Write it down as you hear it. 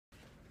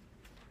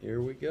Here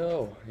we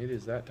go. It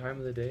is that time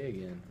of the day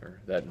again,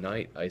 or that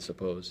night, I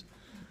suppose.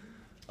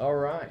 All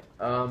right.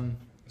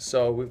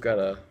 So we've got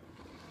a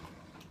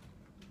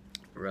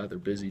rather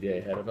busy day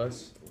ahead of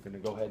us. We're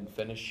going to go ahead and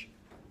finish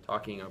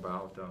talking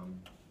about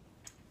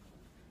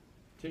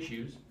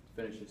tissues,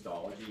 finish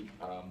histology.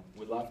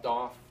 We left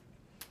off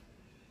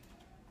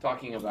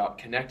talking about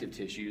connective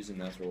tissues, and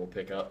that's where we'll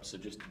pick up. So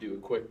just to do a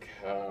quick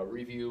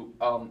review.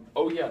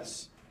 Oh,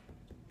 yes.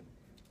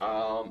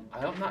 I'm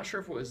not sure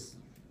if it was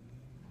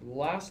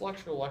last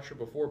lecture or lecture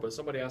before, but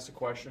somebody asked a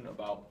question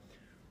about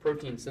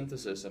protein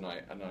synthesis, and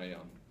I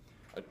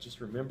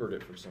just remembered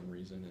it for some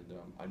reason, and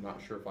I'm not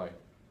sure if I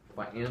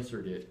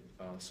answered it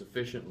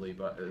sufficiently.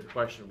 But the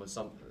question was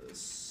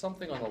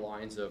something on the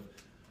lines of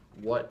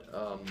what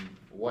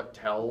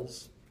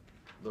tells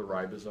the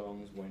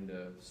ribosomes when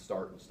to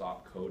start and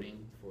stop coding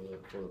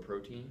for the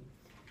protein,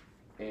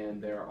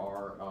 and there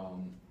are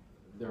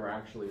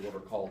actually what are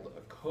called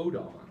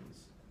codons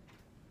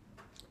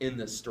in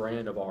the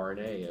strand of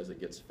RNA as it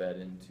gets fed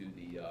into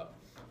the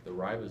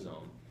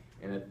ribosome.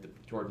 And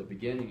toward the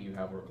beginning, you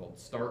have what are called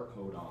start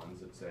codons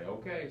that say,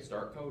 okay,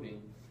 start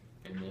coding,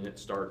 and then it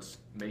starts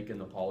making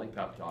the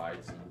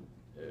polypeptides, and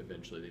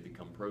eventually they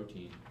become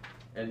protein.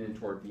 And then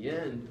toward the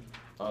end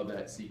of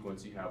that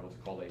sequence, you have what's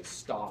called a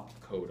stop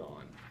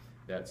codon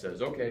that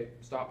says, okay,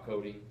 stop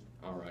coding,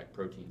 all right,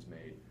 protein's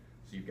made.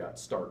 So you've got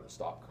start and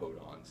stop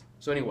codons.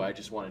 So anyway, I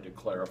just wanted to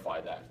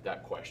clarify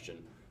that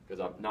question, because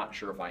I'm not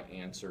sure if I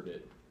answered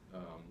it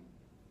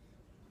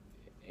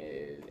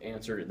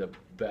the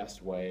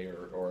best way,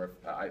 or if,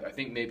 I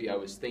think maybe I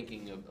was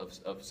thinking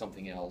of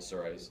something else,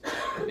 or I was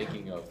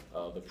thinking of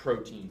the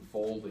protein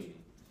folding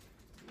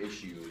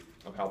issue,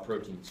 of how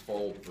proteins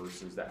fold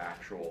versus the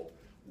actual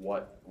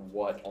what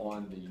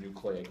on the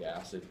nucleic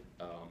acid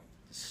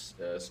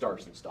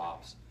starts and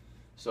stops.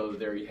 So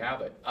there you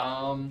have it.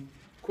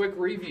 Quick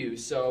review.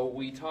 So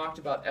we talked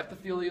about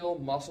epithelial,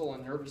 muscle,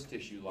 and nervous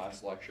tissue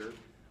last lecture.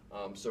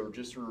 So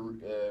just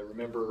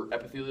remember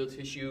epithelial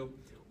tissue,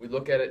 we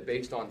look at it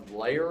based on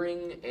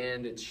layering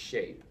and its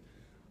shape.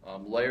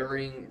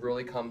 Layering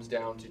really comes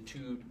down to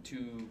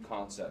two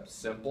concepts: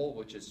 simple,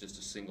 which is just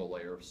a single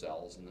layer of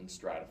cells, and then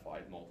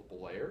stratified,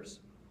 multiple layers.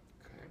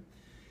 Okay.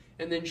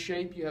 And then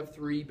shape, you have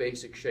three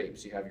basic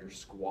shapes. You have your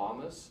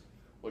squamous,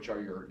 which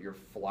are your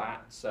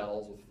flat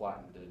cells with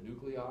flattened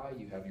nuclei.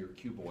 You have your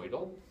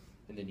cuboidal,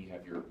 and then you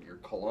have your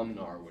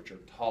columnar, which are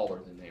taller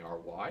than they are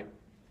wide.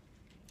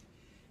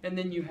 And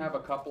then you have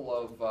a couple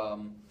of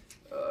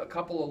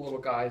little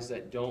guys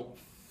that don't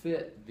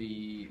fit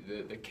the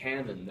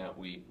canon that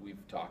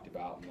we've talked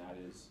about, and that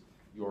is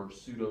your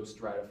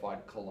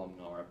pseudostratified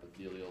columnar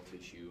epithelial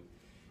tissue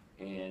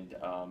and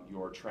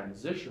your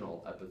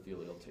transitional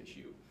epithelial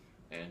tissue.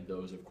 And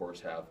those, of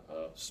course, have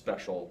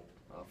special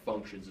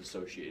functions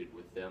associated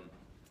with them.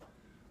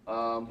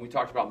 We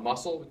talked about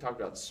muscle. We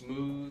talked about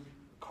smooth,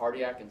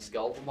 cardiac, and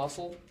skeletal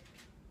muscle.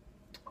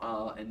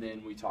 And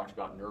then we talked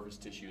about nervous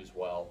tissue as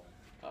well.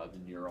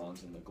 The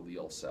neurons and the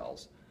glial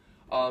cells.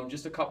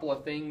 Just a couple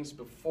of things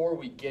before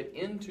we get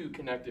into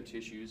connective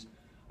tissues.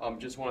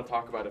 Just want to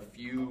talk about a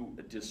few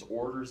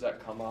disorders that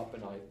come up,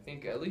 and I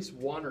think at least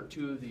one or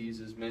two of these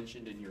is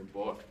mentioned in your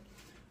book.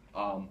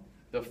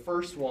 The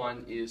first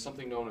one is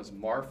something known as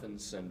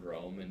Marfan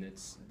syndrome, and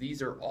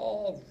these are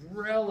all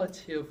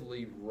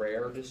relatively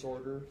rare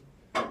disorders.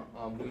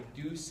 We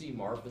do see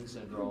Marfan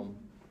syndrome.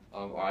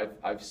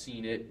 I've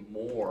seen it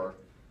more.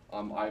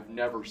 I've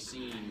never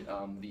seen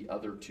the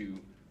other two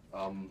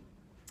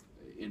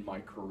in my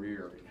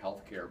career in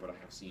healthcare, but I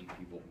have seen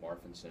people with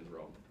Marfan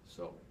syndrome.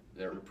 So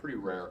they're pretty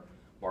rare.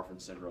 Marfan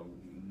syndrome,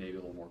 maybe a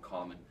little more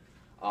common.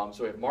 So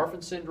we have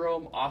Marfan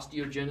syndrome,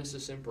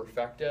 osteogenesis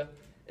imperfecta,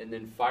 and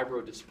then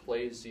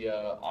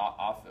fibrodysplasia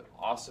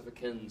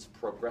ossificans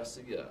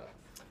progressiva.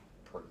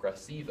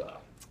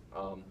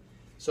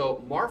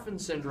 So Marfan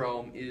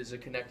syndrome is a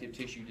connective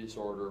tissue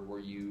disorder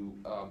where you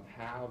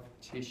have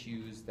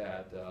tissues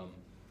that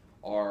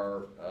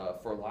are,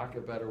 for lack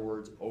of better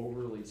words,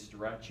 overly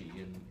stretchy,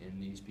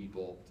 and these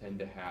people tend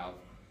to have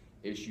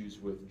issues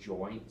with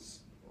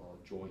joints,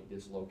 joint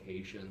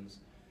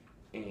dislocations,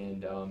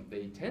 and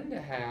they tend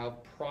to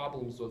have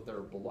problems with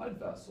their blood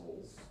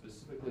vessels,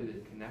 specifically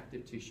the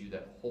connective tissue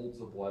that holds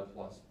the blood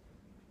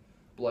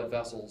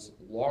vessels,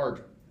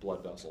 large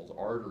blood vessels,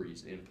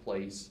 arteries in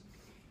place,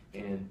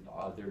 and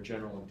their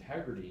general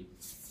integrity.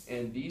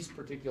 And these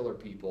particular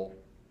people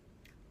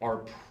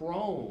are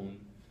prone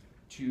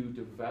to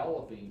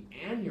developing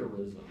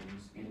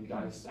aneurysms and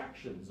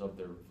dissections of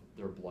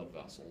their blood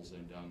vessels.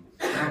 And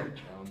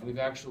we've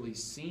actually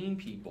seen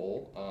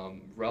people,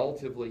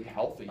 relatively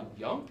healthy,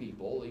 young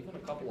people, even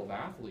a couple of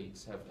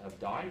athletes have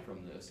died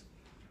from this.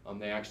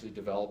 They actually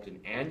developed an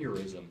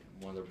aneurysm in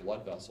one of their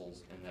blood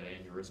vessels, and that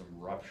aneurysm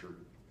ruptured.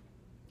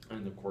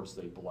 And of course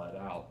they bled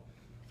out,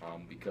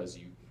 because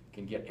you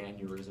can get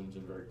aneurysms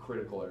in very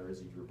critical areas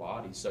of your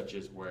body, such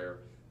as where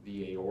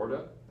the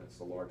aorta, that's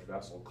the large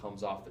vessel,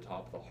 comes off the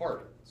top of the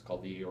heart. It's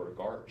called the aortic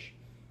arch.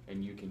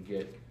 And you can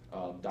get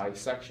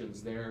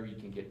dissections there. You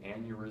can get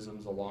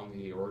aneurysms along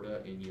the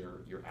aorta in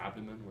your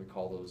abdomen. We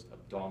call those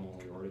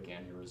abdominal aortic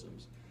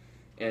aneurysms.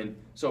 And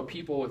so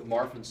people with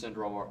Marfan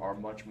syndrome are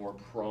much more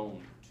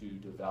prone to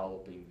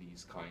developing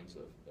these kinds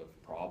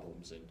of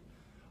problems. And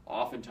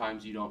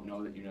oftentimes you don't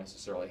know that you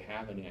necessarily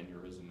have an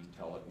aneurysm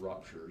until it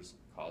ruptures,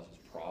 causes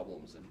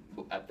problems.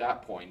 And at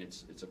that point,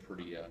 it's a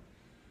pretty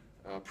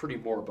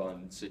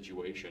moribund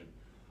situation.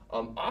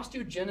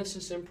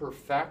 Osteogenesis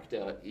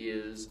imperfecta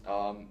is,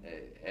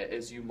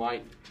 as you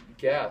might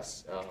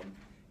guess,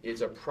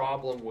 is a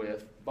problem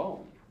with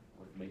bone,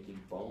 with making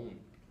bone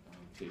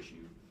tissue.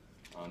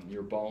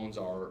 Your bones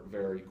are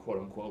very,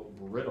 quote-unquote,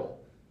 brittle.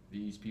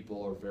 These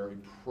people are very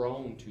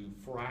prone to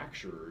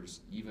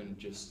fractures, even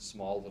just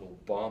small little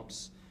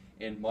bumps,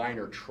 and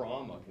minor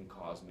trauma can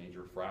cause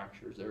major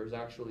fractures. There's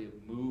actually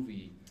a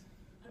movie,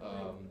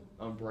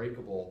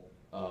 Unbreakable,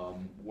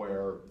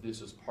 where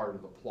this is part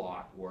of the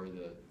plot, where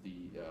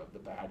the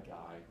bad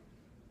guy,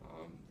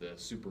 the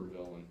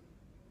supervillain,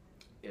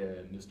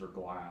 Mr.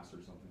 Glass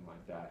or something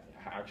like that,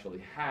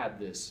 actually had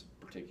this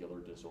particular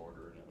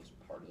disorder, and it was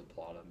part of the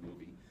plot of the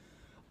movie.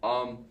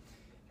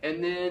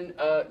 And then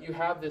you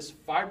have this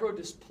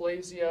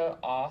fibrodysplasia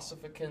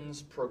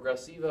ossificans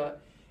progressiva,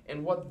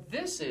 and what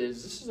this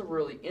is a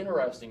really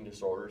interesting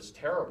disorder. It's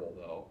terrible,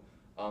 though.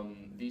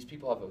 These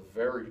people have a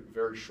very,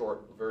 very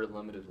short, very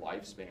limited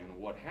lifespan.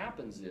 What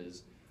happens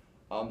is,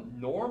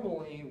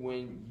 normally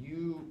when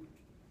you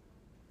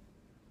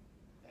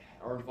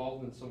are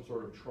involved in some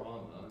sort of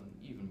trauma,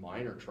 even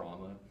minor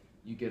trauma,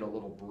 you get a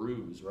little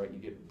bruise, right? You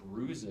get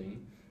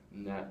bruising,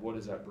 and what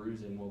is that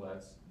bruising? Well,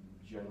 that's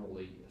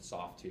generally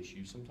soft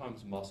tissue,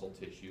 sometimes muscle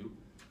tissue,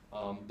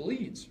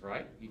 bleeds,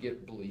 right? You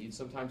get bleeds.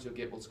 Sometimes you'll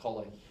get what's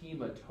called a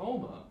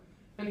hematoma,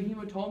 and a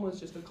hematoma is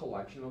just a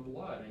collection of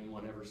blood.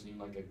 Anyone ever seen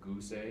like a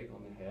goose egg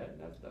on the head?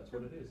 That's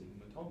what it is, a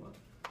hematoma.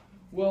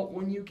 Well,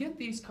 when you get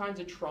these kinds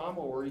of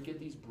trauma where you get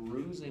these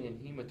bruising and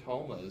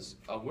hematomas,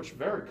 which are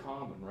very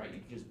common, right?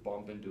 You can just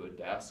bump into a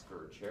desk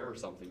or a chair or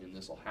something and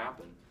this will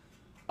happen.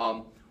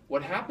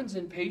 What happens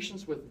in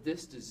patients with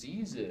this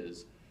disease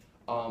is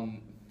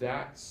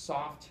that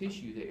soft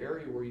tissue, the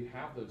area where you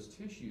have those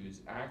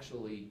tissues,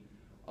 actually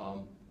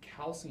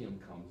calcium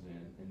comes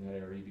in and that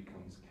area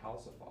becomes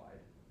calcified.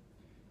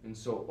 And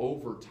so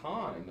over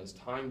time, as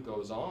time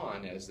goes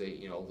on, as they,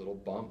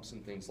 little bumps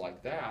and things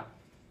like that,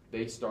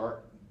 they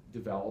start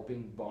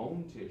developing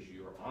bone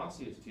tissue or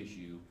osseous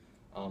tissue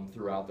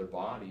throughout their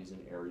bodies in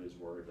areas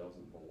where it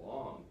doesn't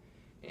belong.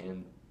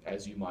 And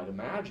as you might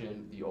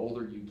imagine, the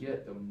older you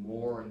get, the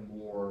more and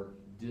more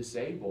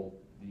disabled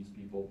these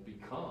people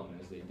become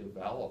as they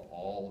develop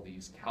all of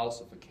these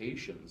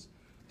calcifications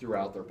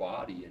throughout their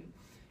body.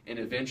 And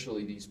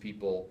eventually these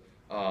people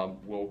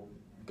will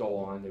go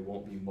on, they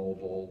won't be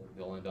mobile,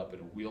 they'll end up in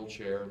a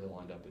wheelchair, they'll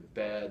end up in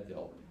bed,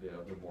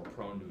 they're more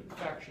prone to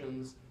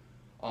infections.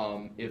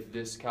 If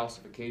this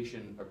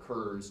calcification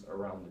occurs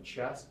around the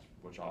chest,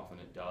 which often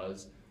it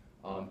does,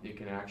 it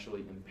can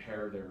actually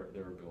impair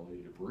their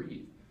ability to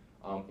breathe.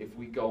 If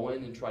we go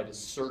in and try to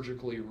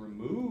surgically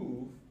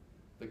remove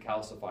the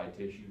calcified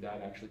tissue,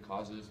 that actually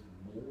causes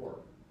more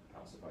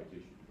calcified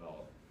tissue to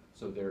develop.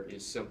 So there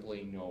is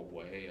simply no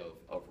way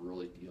of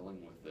really dealing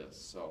with this.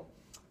 So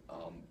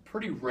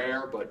pretty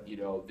rare, but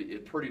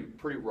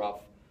pretty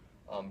rough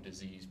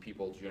disease.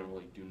 People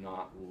generally do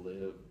not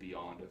live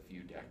beyond a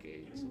few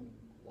decades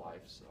of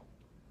life. So,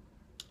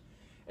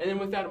 and then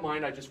with that in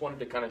mind, I just wanted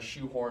to kind of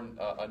shoehorn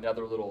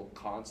another little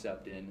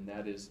concept in, and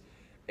that is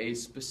a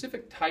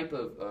specific type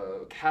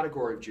of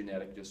category of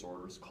genetic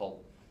disorders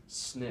called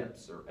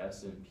SNPs or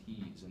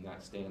SNPs, and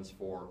that stands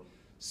for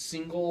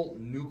single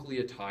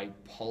nucleotide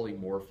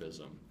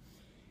polymorphism.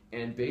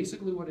 And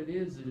basically what it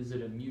is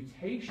a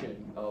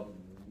mutation of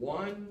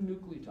one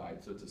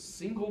nucleotide, so it's a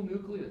single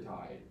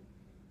nucleotide,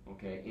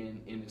 okay,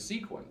 in a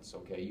sequence,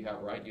 okay? You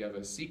have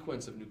a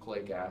sequence of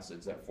nucleic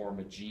acids that form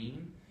a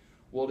gene.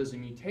 Well, it is a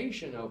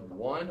mutation of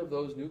one of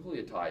those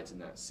nucleotides in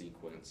that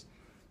sequence,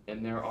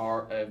 and there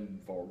are a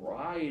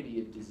variety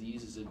of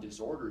diseases and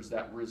disorders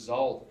that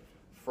result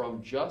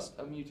from just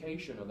a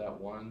mutation of that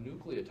one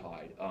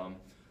nucleotide.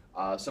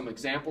 Some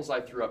examples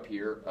I threw up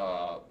here,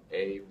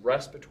 a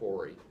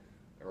respiratory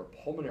or a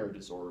pulmonary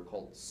disorder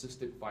called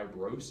cystic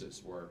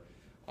fibrosis, where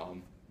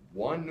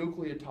one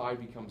nucleotide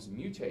becomes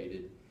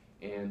mutated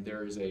and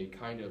there is a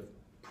kind of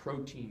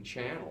protein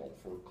channel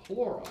for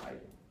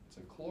chloride. It's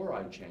a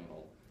chloride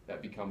channel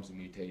that becomes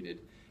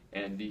mutated,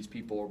 and these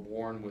people are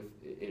born with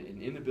an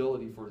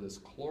inability for this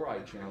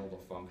chloride channel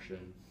to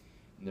function,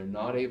 and they're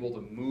not able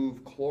to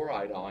move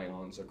chloride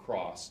ions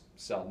across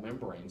cell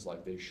membranes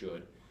like they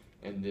should,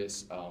 and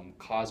this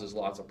causes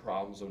lots of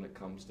problems when it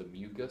comes to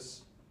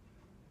mucus.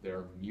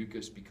 Their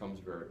mucus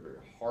becomes very, very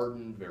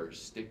hardened, very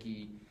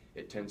sticky.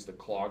 It tends to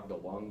clog the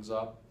lungs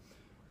up,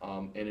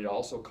 and it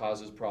also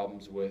causes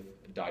problems with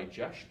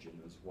digestion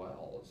as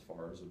well, as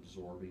far as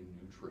absorbing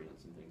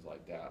nutrients and things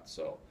like that.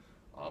 So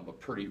a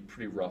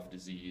pretty rough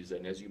disease,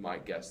 and as you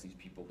might guess, these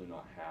people do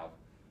not have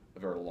a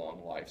very long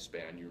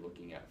lifespan. You're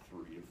looking at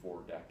 3 to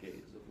 4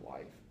 decades of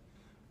life.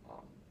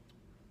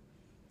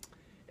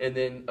 And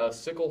then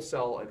sickle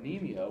cell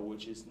anemia,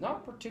 which is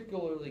not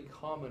particularly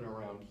common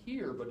around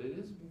here, but it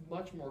is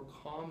much more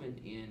common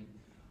in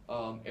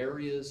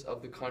areas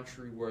of the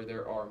country where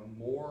there are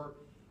more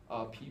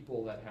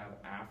people that have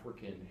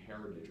African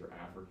heritage or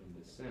African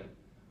descent.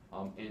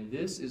 And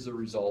this is a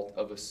result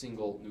of a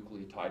single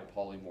nucleotide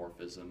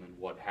polymorphism. And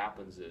what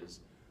happens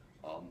is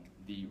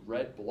the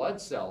red blood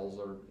cells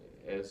are,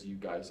 as you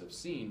guys have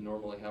seen,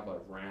 normally have a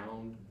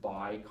round,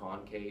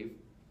 biconcave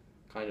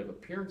kind of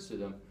appearance to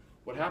them.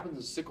 What happens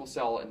in sickle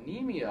cell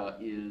anemia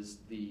is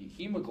the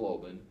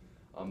hemoglobin,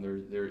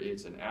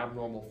 it's an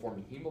abnormal form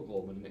of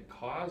hemoglobin, and it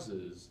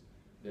causes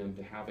them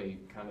to have a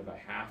kind of a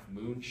half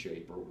moon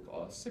shape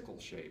or a sickle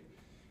shape.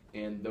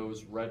 And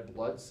those red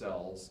blood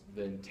cells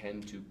then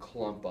tend to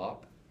clump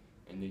up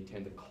and they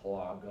tend to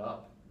clog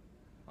up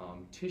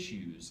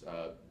tissues,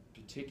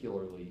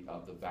 particularly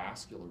the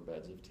vascular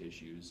beds of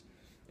tissues.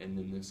 And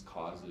then this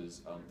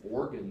causes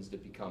organs to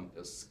become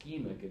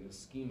ischemic, and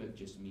ischemic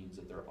just means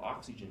that they're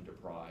oxygen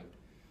deprived.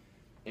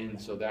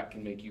 And so that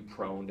can make you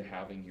prone to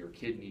having your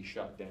kidneys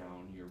shut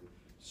down, your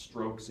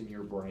strokes in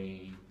your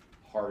brain,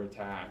 heart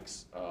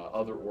attacks,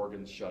 other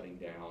organs shutting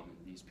down. And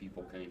these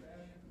people can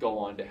go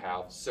on to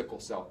have sickle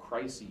cell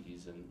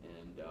crises and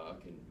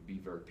can be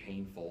very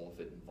painful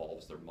if it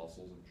involves their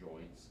muscles and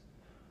joints,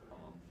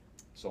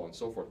 so on and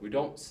so forth. We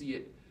don't see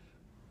it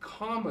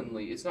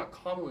commonly, it's not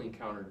commonly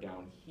encountered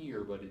down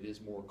here, but it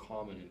is more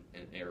common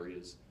in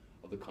areas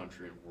of the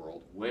country and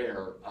world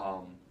where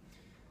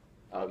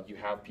you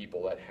have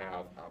people that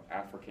have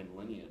African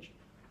lineage.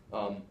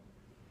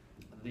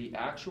 The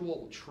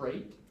actual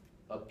trait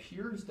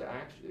appears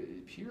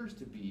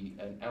to be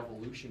an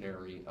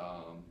evolutionary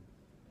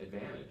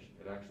advantage.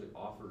 It actually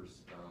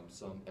offers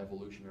some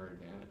evolutionary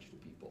advantage to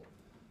people.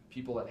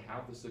 People that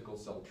have the sickle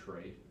cell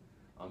trait,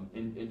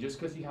 and just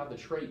because you have the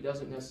trait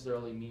doesn't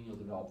necessarily mean you'll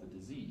develop the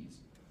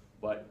disease.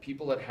 But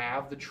people that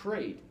have the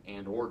trait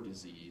and or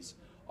disease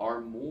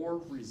are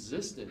more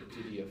resistant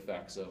to the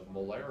effects of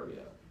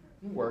malaria.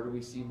 And where do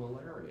we see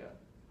malaria?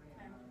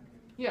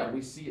 Yeah,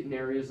 we see it in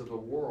areas of the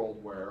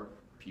world where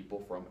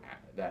people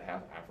that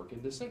have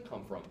African descent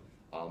come from.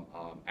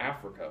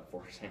 Africa,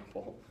 for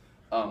example.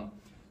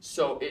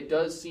 So it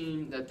does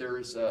seem that there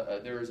is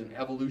an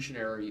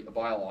evolutionary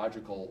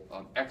biological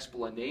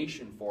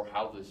explanation for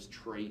how this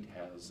trait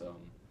has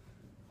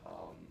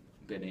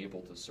been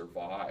able to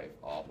survive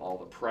all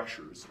the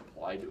pressures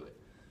applied to it.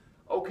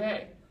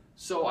 Okay,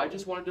 so I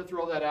just wanted to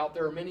throw that out.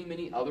 There are many,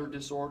 many other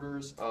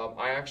disorders.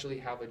 I actually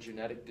have a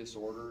genetic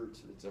disorder.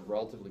 It's a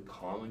relatively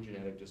common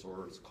genetic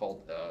disorder. It's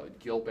called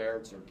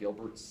Gilbert's or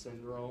Gilbert's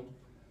syndrome.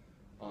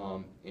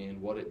 And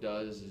what it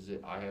does is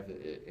I have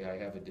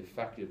a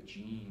defective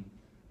gene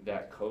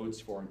that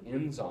codes for an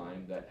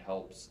enzyme that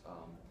helps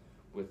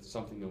with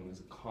something known as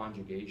a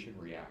conjugation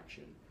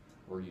reaction,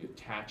 where you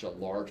attach a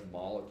large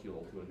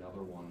molecule to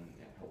another one and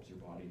it helps your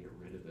body get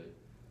rid of it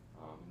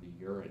in the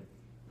urine.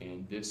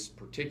 And this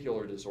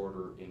particular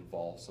disorder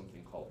involves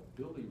something called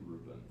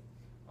bilirubin.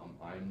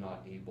 I'm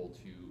not able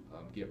to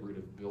get rid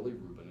of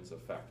bilirubin as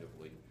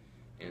effectively,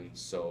 and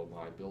so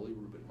my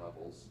bilirubin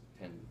levels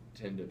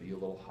tend to be a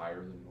little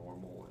higher than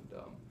normal,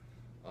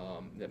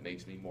 and that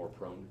makes me more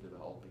prone to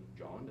developing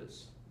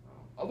jaundice.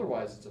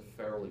 Otherwise, it's a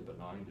fairly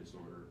benign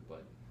disorder,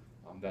 but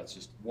that's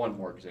just one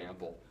more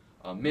example.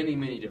 Many,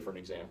 many different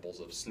examples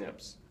of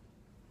SNPs.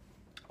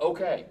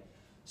 Okay,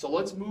 so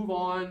let's move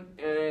on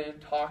and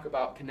talk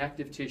about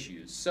connective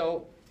tissues.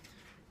 So,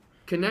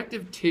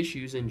 connective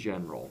tissues in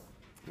general,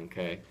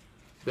 okay,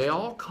 they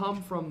all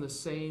come from the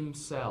same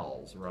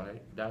cells,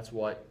 right? That's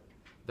what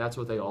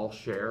they all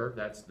share.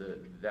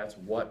 That's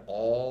what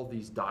all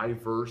these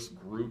diverse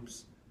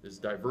groups, this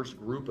diverse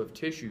group of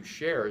tissues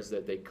share, is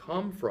that they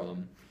come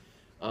from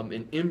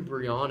an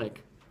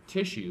embryonic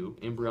tissue,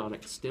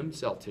 embryonic stem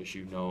cell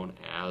tissue known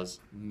as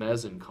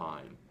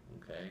mesenchyme,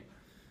 okay?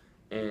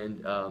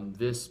 And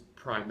this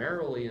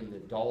primarily in the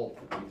adult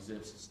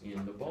exists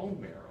in the bone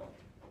marrow.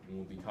 And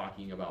we'll be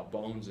talking about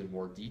bones in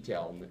more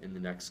detail in the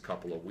next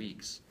couple of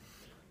weeks.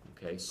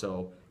 Okay,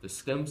 so the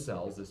stem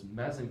cells, this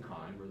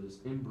mesenchyme, or this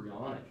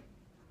embryonic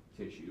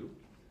tissue,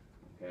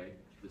 okay,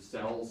 the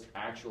cells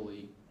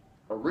actually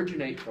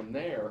originate from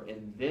there,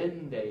 and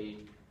then they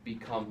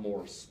become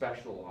more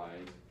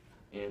specialized,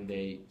 and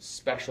they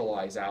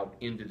specialize out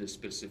into the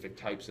specific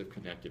types of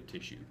connective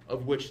tissue,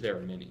 of which there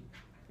are many.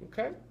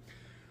 Okay?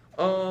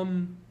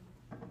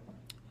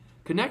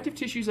 Connective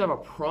tissues have a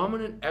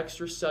prominent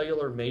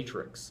extracellular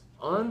matrix,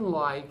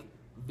 unlike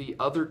the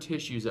other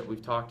tissues that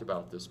we've talked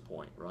about at this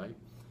point, right?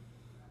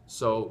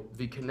 So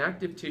the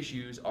connective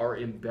tissues are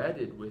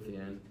embedded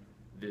within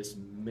this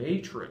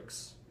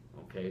matrix.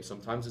 Okay,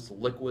 sometimes it's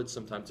liquid,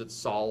 sometimes it's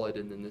solid,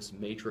 and then this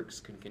matrix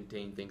can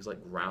contain things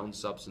like ground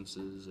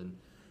substances and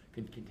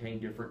can contain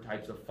different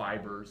types of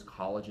fibers,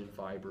 collagen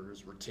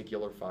fibers,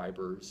 reticular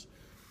fibers,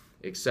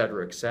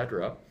 etc.,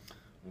 etc.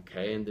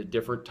 Okay, and the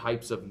different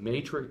types of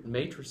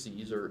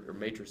matrices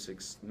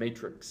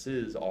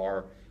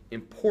are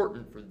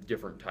important for the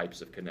different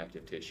types of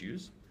connective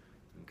tissues.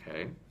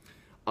 Okay,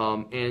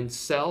 And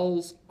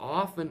cells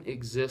often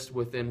exist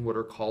within what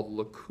are called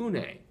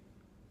lacunae.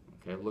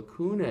 Okay,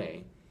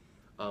 lacunae,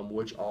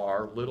 which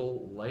are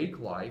little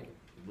lake-like,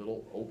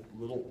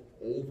 little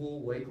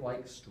oval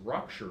lake-like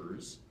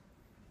structures,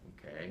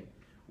 okay,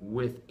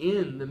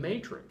 within the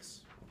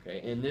matrix.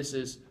 Okay, and this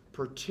is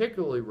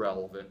particularly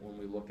relevant when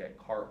we look at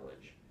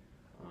cartilage.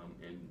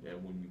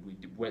 And when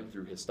we went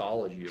through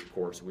histology, of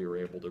course, we were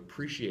able to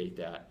appreciate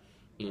that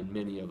in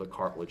many of the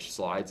cartilage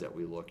slides that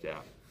we looked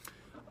at.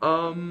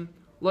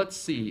 Let's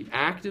see,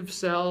 active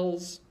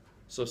cells,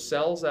 so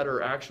cells that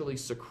are actually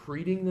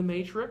secreting the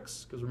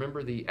matrix, because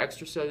remember the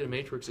extracellular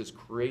matrix is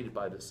created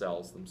by the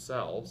cells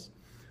themselves.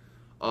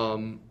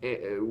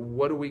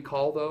 What do we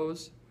call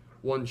those?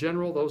 Well, in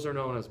general, those are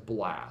known as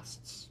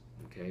blasts.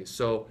 Okay,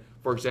 so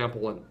for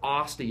example, an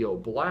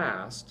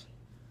osteoblast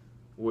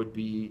would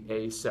be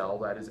a cell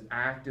that is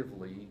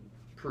actively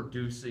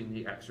producing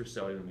the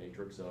extracellular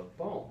matrix of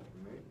bone.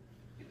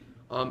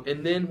 Right?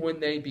 And then when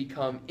they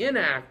become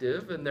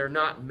inactive and they're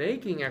not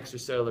making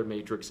extracellular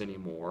matrix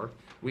anymore,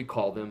 we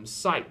call them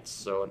cytes.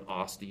 So an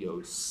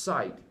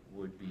osteocyte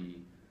would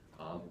be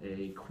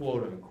a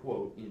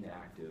quote-unquote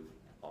inactive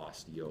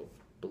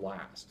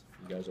osteoblast.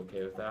 You guys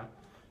okay with that?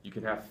 You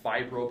can have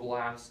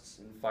fibroblasts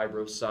and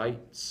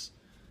fibrocytes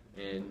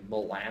and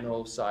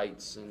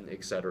melanocytes and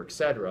et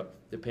cetera,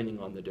 depending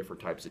on the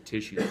different types of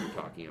tissues you're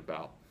talking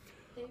about.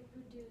 They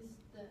produce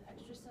the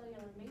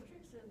extracellular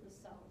matrix or the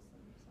cells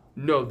themselves?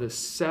 No, the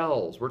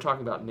cells. We're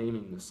talking about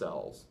naming the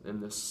cells.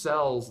 And the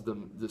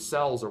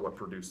cells are what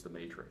produce the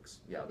matrix.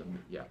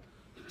 Yeah.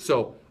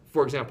 So,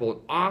 for example, an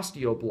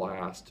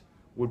osteoblast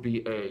would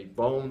be a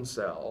bone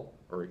cell,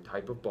 or a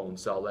type of bone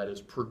cell that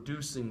is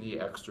producing the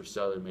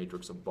extracellular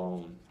matrix of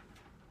bone,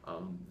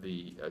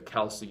 the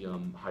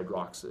calcium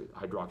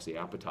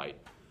hydroxyapatite.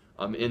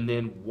 And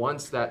then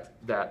once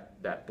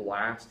that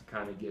blast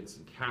kind of gets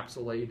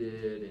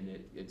encapsulated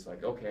and it's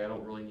like, okay, I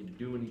don't really need to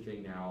do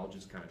anything now, I'll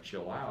just kind of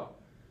chill out,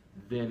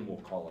 then we'll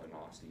call it an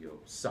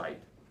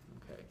osteocyte.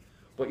 Okay.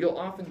 But you'll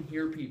often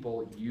hear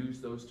people use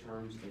those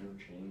terms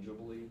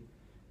interchangeably.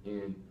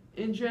 And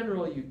in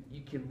general, you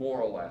can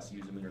more or less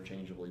use them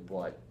interchangeably,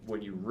 but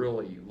when you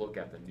really look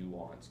at the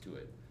nuance to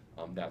it,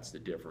 that's the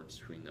difference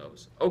between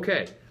those.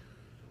 Okay,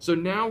 so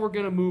now we're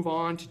going to move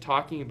on to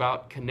talking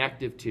about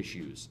connective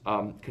tissues.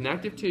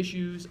 Connective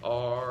tissues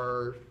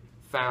are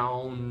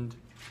found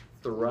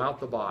throughout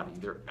the body.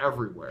 They're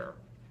everywhere.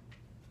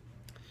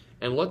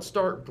 And let's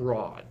start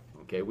broad.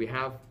 Okay, we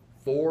have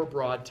 4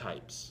 broad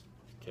types.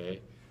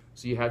 Okay,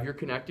 so you have your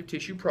connective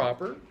tissue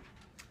proper.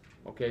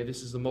 Okay,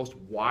 this is the most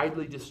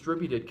widely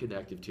distributed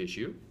connective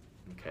tissue.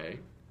 Okay,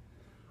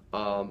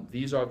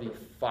 these are the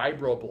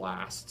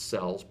fibroblast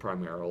cells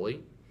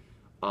primarily.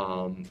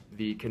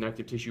 The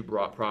connective tissue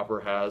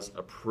proper has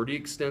a pretty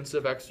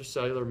extensive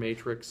extracellular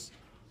matrix,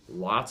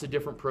 lots of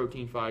different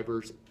protein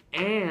fibers,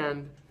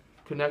 and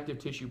connective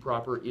tissue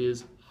proper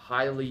is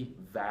highly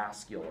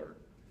vascular.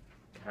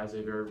 It has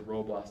a very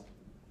robust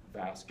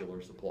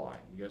vascular supply.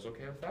 You guys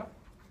okay with that?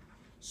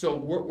 So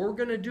what we're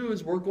going to do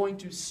is we're going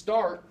to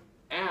start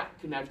at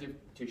connective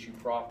tissue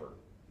proper.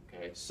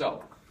 Okay,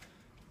 so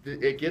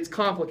it gets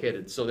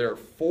complicated. So there are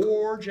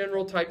 4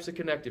 general types of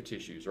connective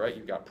tissues, right?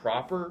 You've got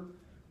proper,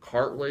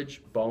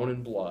 cartilage, bone,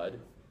 and blood.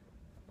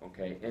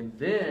 Okay, and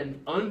then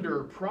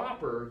under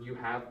proper, you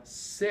have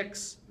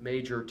 6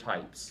 major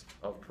types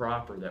of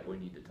proper that we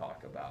need to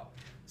talk about.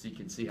 So you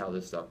can see how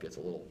this stuff gets a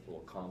little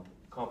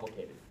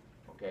complicated.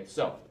 Okay,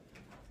 so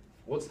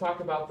let's talk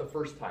about the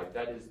first type.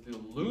 That is the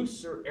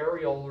loose or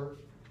areolar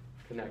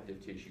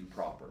connective tissue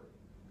proper.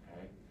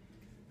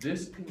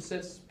 This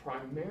consists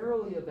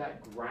primarily of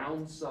that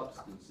ground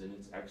substance in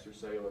its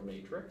extracellular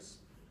matrix.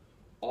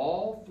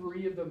 All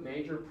 3 of the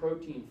major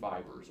protein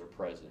fibers are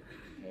present.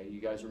 Okay, you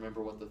guys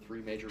remember what the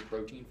 3 major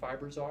protein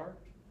fibers are?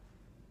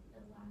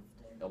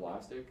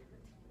 Elastic,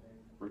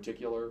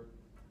 reticular,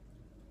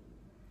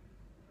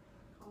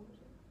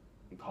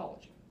 and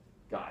collagen.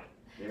 Got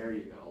it. There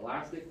you go.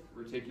 Elastic,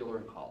 reticular,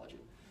 and collagen.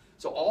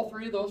 So all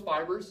 3 of those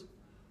fibers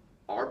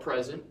are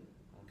present.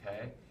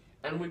 Okay.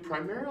 And we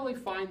primarily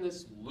find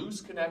this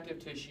loose connective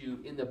tissue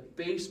in the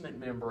basement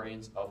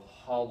membranes of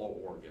hollow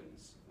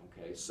organs.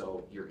 Okay,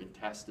 so your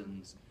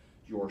intestines,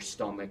 your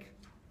stomach,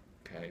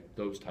 okay,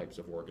 those types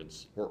of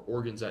organs, or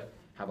organs that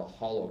have a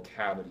hollow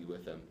cavity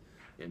with them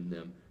in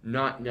them,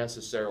 not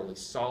necessarily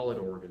solid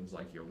organs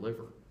like your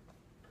liver.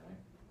 Okay?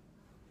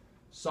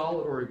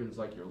 Solid organs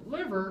like your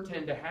liver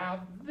tend to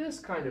have this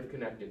kind of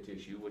connective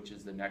tissue, which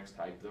is the next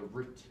type, the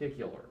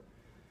reticular.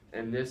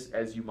 And this,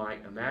 as you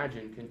might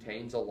imagine,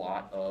 contains a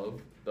lot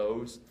of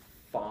those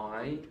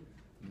fine,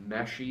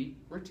 meshy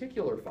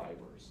reticular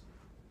fibers.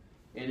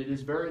 And it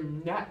is very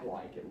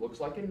net-like. It looks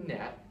like a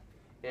net,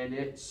 and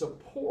it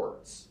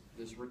supports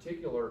this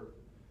reticular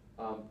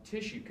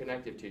tissue,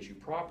 connective tissue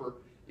proper,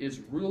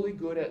 is really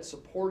good at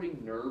supporting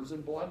nerves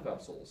and blood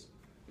vessels.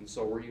 And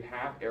so where you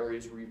have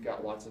areas where you've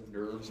got lots of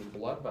nerves and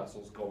blood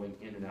vessels going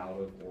in and out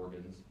of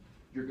organs,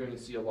 you're going to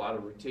see a lot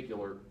of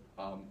reticular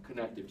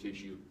connective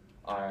tissue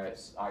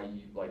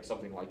i.e. like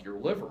something like your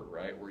liver,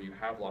 right, where you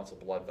have lots of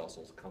blood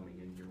vessels coming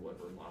in your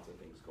liver and lots of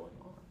things going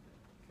on.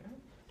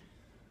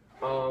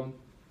 Okay.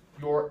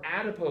 Your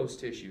adipose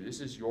tissue, this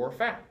is your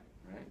fat,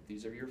 right?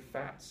 These are your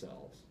fat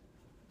cells.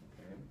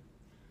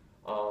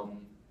 Okay.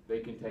 They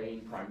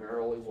contain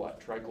primarily what?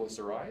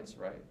 Triglycerides,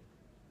 right?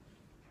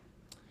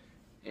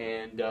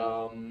 And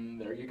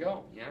there you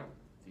go. Yeah,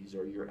 these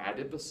are your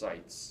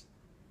adipocytes.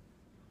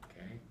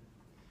 Okay.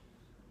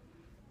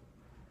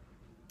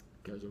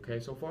 Guys okay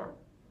so far?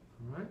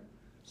 All right.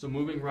 So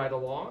moving right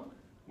along,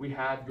 we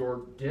have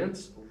your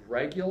dense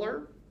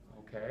regular,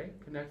 okay,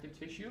 connective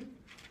tissue.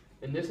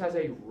 And this has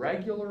a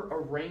regular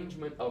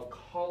arrangement of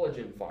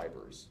collagen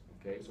fibers.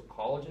 Okay, so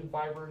collagen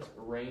fibers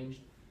arranged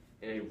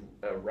in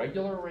a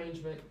regular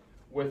arrangement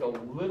with a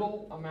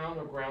little amount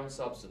of ground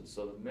substance.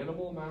 So the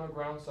minimal amount of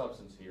ground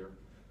substance here.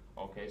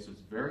 Okay, so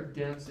it's very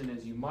dense, and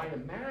as you might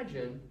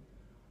imagine,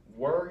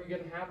 where are you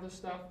going to have this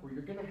stuff? Well,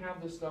 you're going to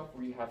have this stuff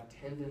where you have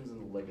tendons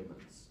and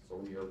ligaments. So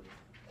where you're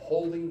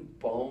holding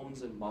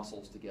bones and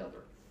muscles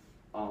together.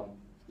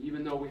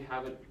 Even though we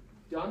haven't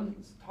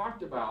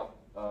talked about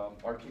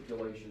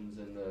articulations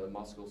in the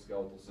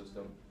musculoskeletal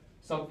system,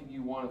 something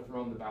you want to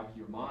throw in the back of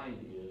your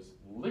mind is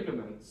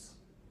ligaments.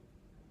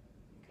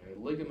 Okay,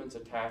 ligaments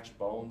attach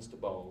bones to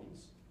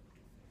bones.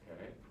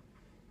 Okay,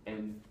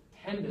 and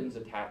tendons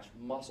attach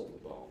muscle to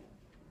bone.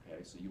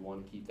 Okay, so you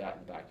want to keep that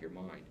in the back of your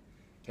mind.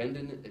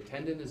 A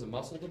tendon is a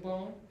muscle to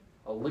bone,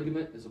 a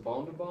ligament is a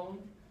bone to bone,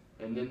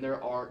 and then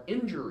there are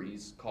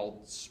injuries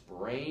called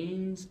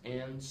sprains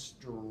and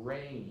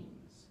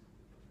strains.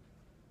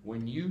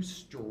 When you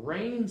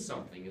strain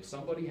something, if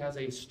somebody has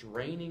a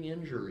straining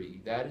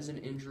injury, that is an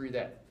injury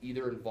that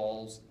either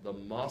involves the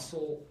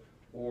muscle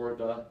or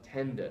the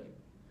tendon.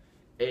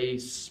 A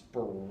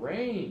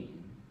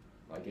sprain,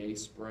 like a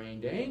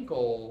sprained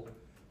ankle,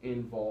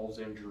 involves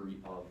injury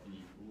of the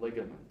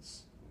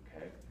ligaments.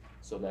 Okay,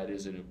 so that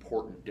is an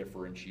important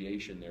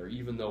differentiation there,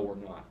 even though we're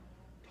not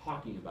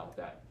talking about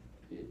that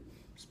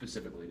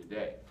specifically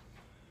today.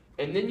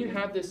 And then you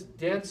have this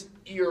dense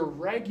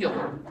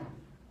irregular.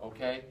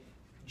 Okay,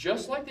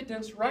 just like the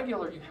dense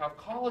regular, you have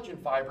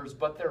collagen fibers,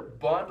 but they're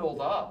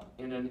bundled up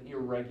in an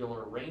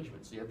irregular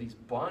arrangement. So you have these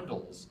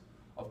bundles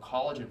of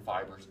collagen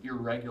fibers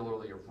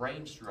irregularly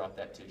arranged throughout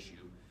that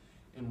tissue.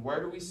 And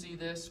where do we see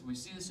this? We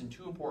see this in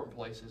two important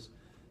places.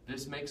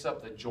 This makes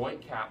up the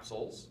joint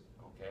capsules,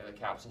 okay, the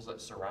capsules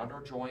that surround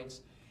our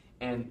joints.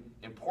 And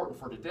important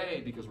for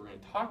today, because we're going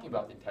to be talking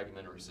about the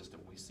integumentary system,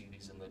 we see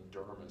these in the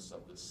dermis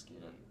of the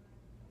skin.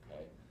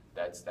 Okay,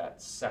 that's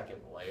that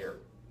second layer.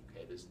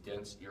 Okay, this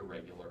dense,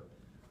 irregular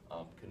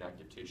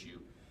connective tissue.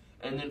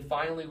 And then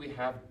finally, we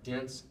have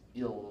dense,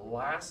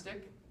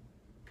 elastic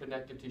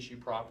connective tissue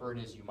proper. And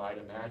as you might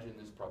imagine,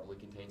 this probably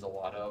contains a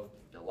lot of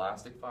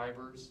elastic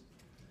fibers.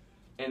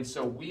 And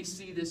so we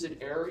see this in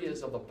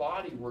areas of the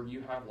body where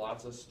you have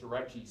lots of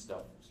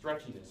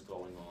stretchiness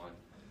going on.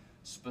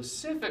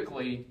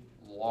 Specifically,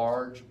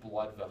 large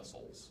blood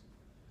vessels,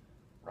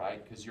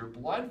 right? Because your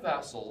blood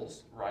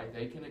vessels, right,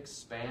 they can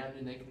expand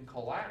and they can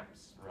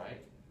collapse, right?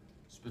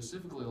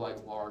 Specifically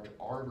like large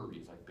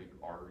arteries, like big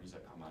arteries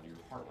that come out of your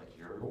heart, like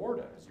your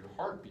aorta, as your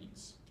heart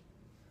beats.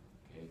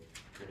 Okay,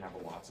 you're going to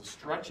have lots of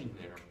stretching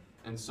there.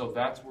 And so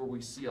that's where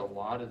we see a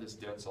lot of this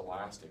dense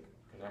elastic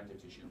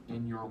connective tissue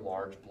in your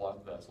large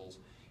blood vessels.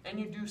 And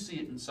you do see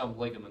it in some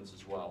ligaments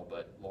as well,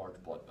 but large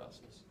blood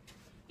vessels.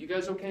 You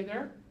guys okay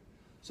there?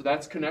 So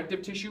that's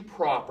connective tissue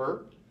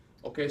proper.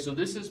 Okay, so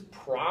this is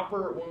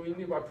proper. What we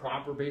mean by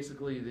proper,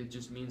 basically, it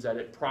just means that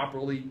it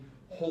properly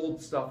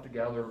holds stuff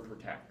together and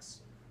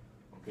protects.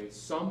 Okay,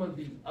 some of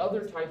the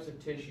other types of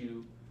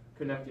tissue,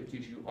 connective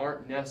tissue,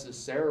 aren't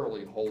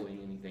necessarily holding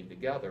anything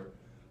together.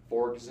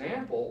 For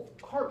example,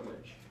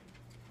 cartilage.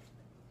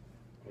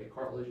 Okay,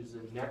 cartilage is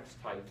the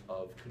next type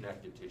of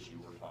connective tissue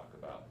we'll talk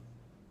about.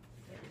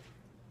 Okay.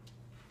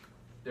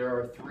 There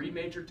are three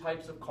major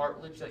types of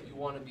cartilage that you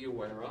want to be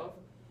aware of.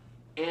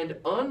 And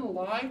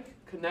unlike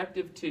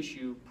connective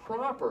tissue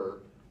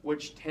proper,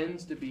 which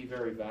tends to be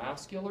very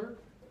vascular,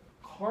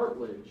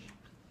 cartilage,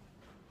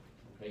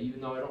 okay, even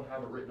though I don't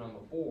have it written on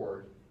the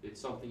board, it's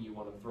something you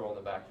want to throw in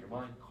the back of your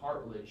mind.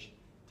 Cartilage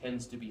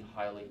tends to be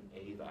highly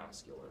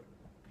avascular.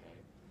 Okay?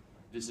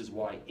 This is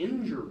why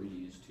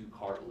injuries to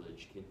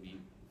cartilage can be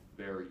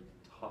very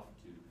tough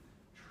to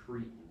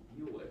treat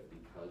and deal with,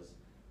 because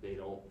they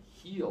don't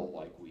heal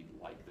like we'd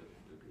like them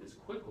to, as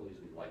quickly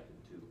as we'd like them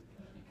to,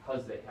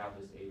 because they have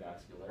this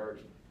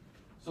avascularity.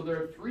 So there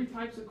are three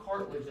types of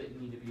cartilage that you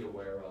need to be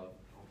aware of.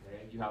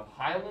 Okay? You have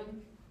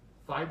hyaline,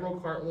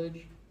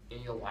 fibrocartilage,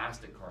 and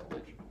elastic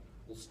cartilage.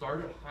 We'll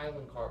start at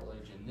hyaline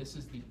cartilage, and this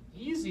is the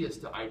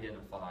easiest to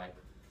identify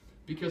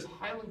because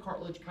hyaline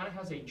cartilage kind of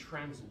has a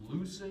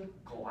translucent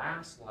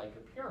glass-like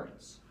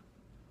appearance.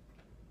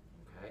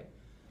 Okay?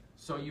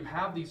 So you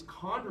have these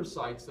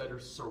chondrocytes that are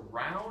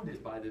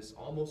surrounded by this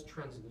almost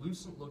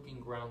translucent-looking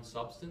ground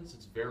substance.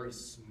 It's very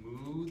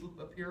smooth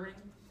appearing.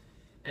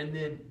 And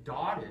then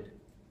dotted,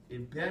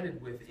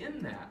 embedded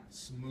within that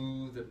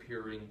smooth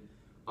appearing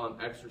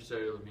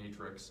extracellular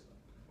matrix,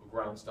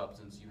 ground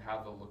substance, you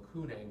have the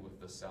lacunae with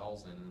the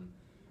cells in them,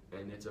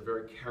 and it's a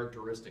very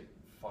characteristic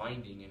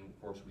finding, and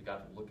of course we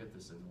got to look at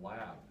this in the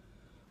lab.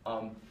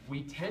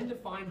 We tend to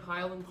find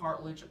hyaline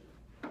cartilage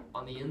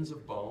on the ends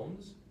of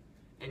bones,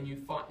 and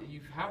you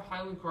have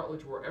hyaline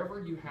cartilage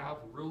wherever you have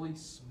really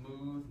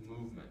smooth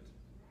movement,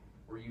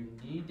 where you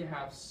need to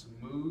have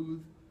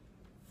smooth,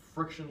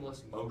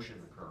 frictionless motion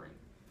occurring.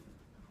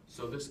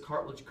 So this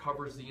cartilage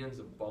covers the ends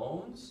of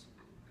bones,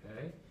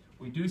 okay?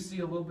 We do see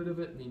a little bit of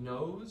it in the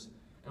nose,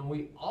 and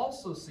we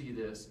also see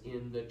this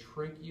in the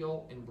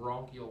tracheal and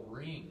bronchial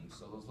rings.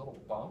 So those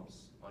little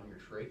bumps on your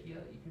trachea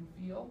that you can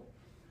feel,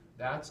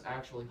 that's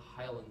actually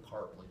hyaline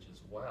cartilage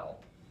as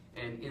well.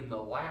 And in the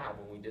lab,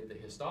 when we did the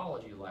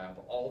histology lab,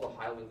 all the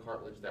hyaline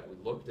cartilage that we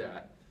looked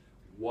at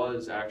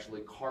was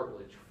actually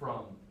cartilage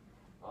from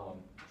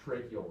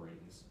tracheal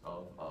rings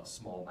of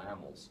small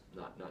mammals,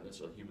 not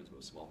necessarily humans,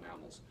 but small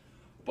mammals.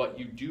 But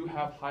you do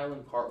have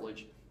hyaline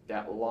cartilage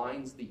that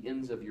lines the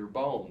ends of your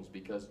bones,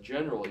 because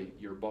generally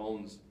your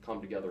bones come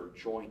together a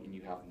joint and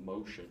you have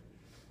motion.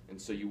 And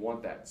so you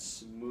want that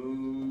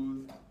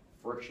smooth,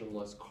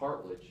 frictionless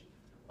cartilage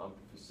to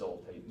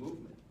facilitate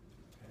movement.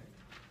 Okay?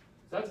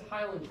 So that's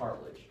hyaline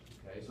cartilage.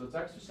 Okay? So its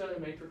extracellular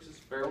matrix is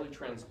fairly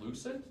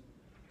translucent,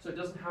 so it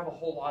doesn't have a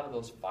whole lot of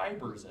those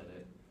fibers in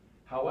it.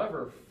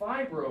 However,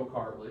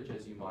 fibrocartilage,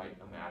 as you might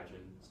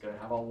imagine, is going to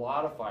have a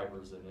lot of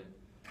fibers in it.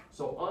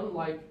 So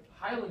unlike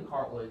hyaline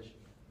cartilage,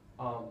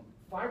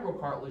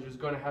 fibrocartilage is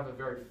going to have a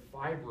very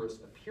fibrous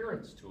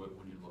appearance to it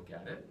when you look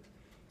at it.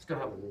 It's going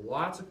to have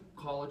lots of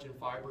collagen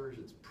fibers.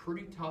 It's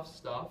pretty tough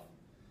stuff.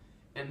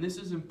 And this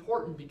is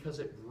important because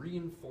it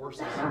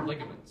reinforces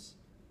ligaments.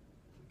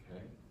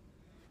 Okay?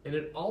 And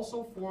it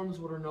also forms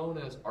what are known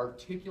as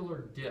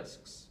articular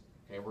discs.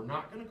 Okay? We're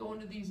not going to go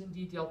into these in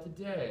detail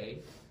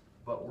today,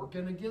 but we're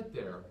going to get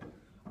there.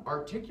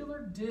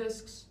 Articular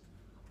discs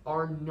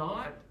are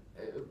not,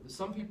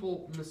 some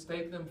people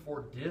mistake them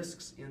for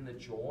discs in the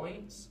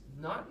joints.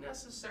 Not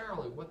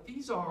necessarily. What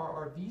these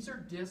are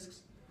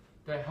discs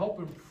that help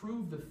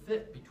improve the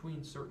fit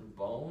between certain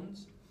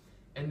bones,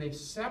 and they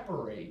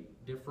separate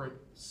different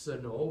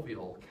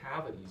synovial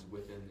cavities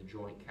within the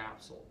joint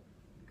capsule.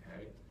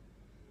 Okay?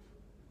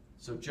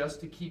 So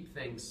just to keep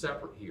things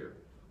separate here,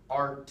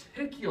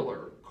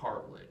 articular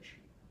cartilage.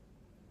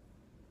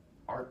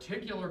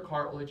 Articular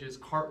cartilage is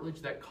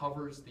cartilage that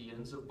covers the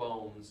ends of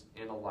bones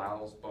and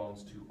allows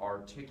bones to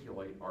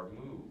articulate or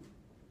move.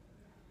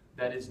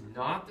 That is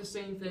not the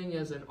same thing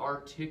as an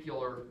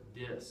articular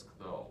disc,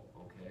 though,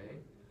 okay?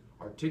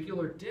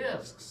 Articular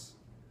discs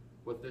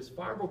with this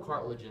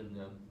fibrocartilage in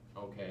them,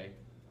 okay,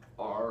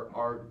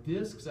 are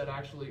discs that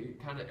actually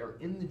kind of are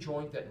in the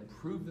joint that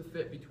improve the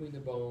fit between the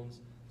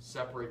bones,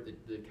 separate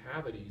the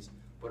cavities,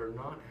 but are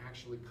not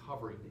actually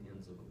covering the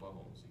ends of the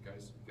bones. You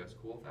guys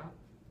cool with that?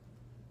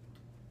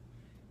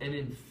 And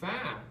in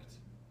fact,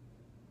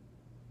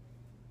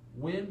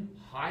 when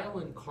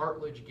hyaline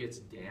cartilage gets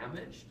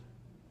damaged,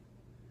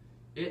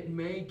 it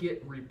may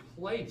get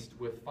replaced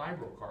with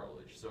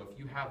fibrocartilage. So if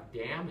you have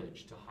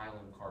damage to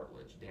hyaline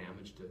cartilage,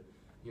 damage to,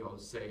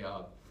 say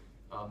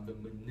the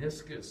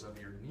meniscus of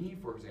your knee,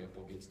 for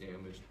example, gets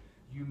damaged,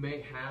 you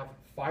may have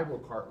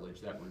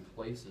fibrocartilage that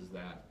replaces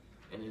that.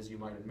 And as you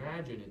might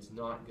imagine, it's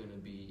not going to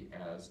be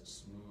as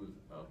smooth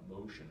of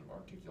motion of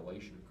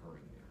articulation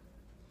occurring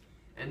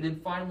there. And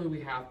then finally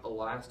we have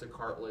elastic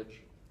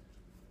cartilage.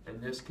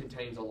 And this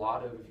contains a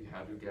lot of, if you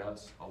had to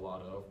guess, a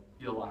lot of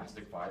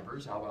elastic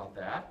fibers. How about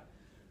that?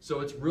 So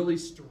it's really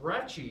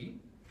stretchy,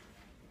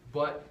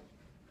 but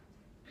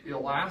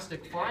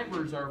elastic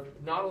fibers are,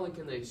 not only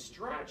can they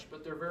stretch,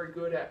 but they're very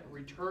good at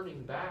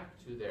returning back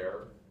to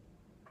their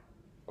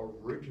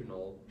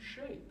original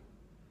shape.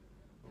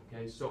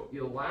 Okay, so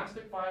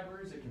elastic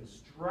fibers, it can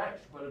stretch,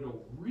 but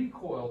it'll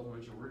recoil to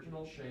its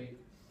original shape.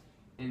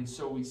 And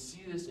so we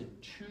see this in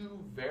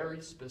two very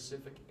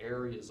specific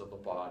areas of the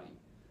body.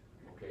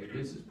 Okay,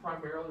 this is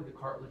primarily the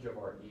cartilage of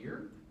our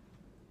ear.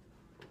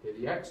 Okay,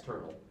 the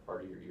external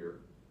part of your ear.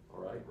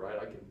 All right,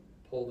 I can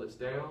pull this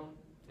down,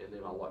 and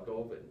then I'll let go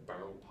of it, and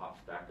boom, pops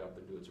back up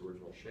into its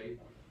original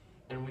shape.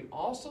 And we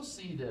also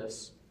see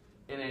this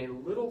in a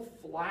little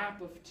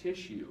flap of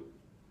tissue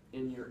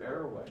in your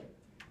airway.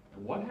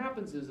 And what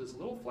happens is this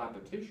little flap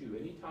of tissue,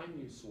 anytime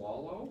you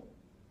swallow,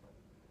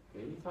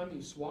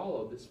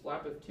 this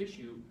flap of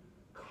tissue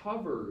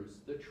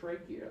covers the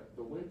trachea,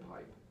 the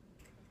windpipe,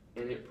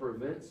 and it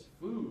prevents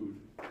food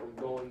from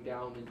going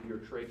down into your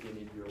trachea and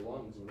into your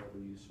lungs whenever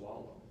you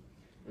swallow.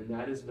 And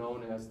that is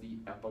known as the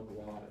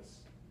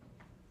epiglottis.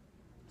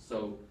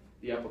 So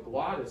the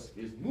epiglottis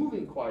is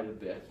moving quite a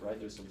bit, right?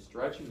 There's some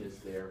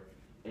stretchiness there,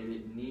 and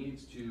it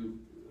needs to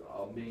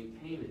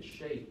maintain its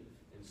shape.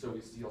 And so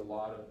we see a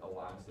lot of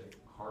elastic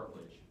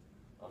cartilage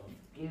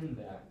in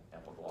that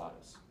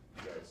epiglottis.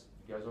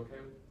 You guys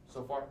okay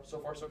so far? So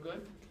far, so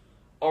good?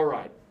 All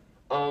right.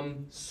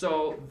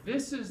 So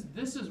this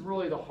is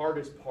really the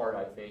hardest part,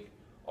 I think,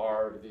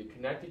 are the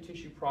connective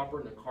tissue proper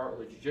and the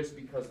cartilage, just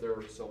because there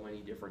are so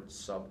many different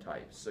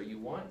subtypes. So you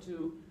want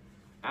to,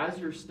 as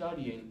you're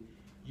studying,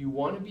 you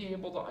want to be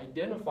able to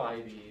identify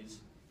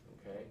these,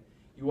 okay?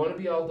 You want to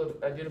be able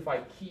to identify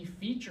key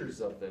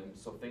features of them,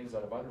 so things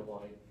that have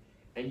underlined,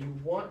 and you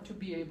want to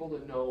be able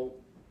to know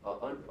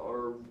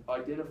or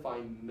identify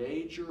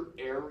major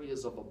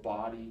areas of a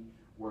body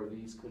where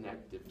these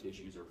connective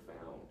tissues are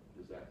found.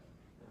 Does that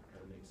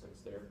kind of make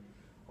sense there?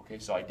 Okay,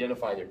 so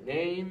identify their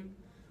name,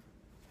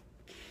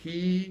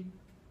 key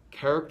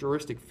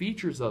characteristic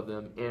features of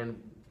them,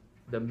 and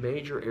the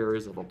major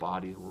areas of a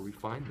body where we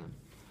find them.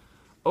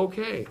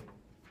 Okay,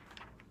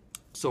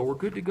 so we're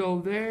good to go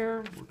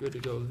there. We're good to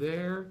go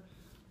there.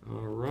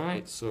 All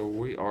right, so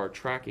we are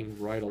tracking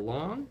right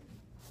along.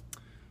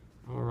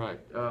 All right,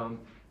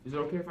 is it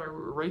okay if I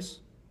erase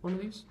one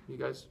of these? You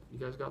guys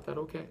got that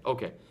okay?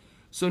 Okay.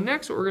 So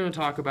next what we're going to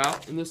talk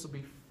about, and this will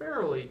be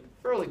fairly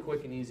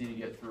quick and easy to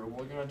get through,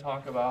 we're going to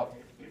talk about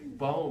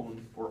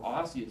bone or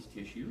osseous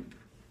tissue.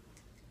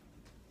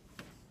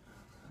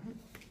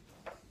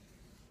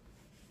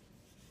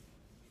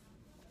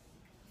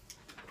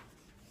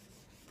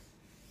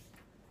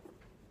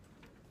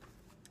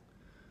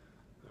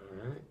 All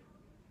right.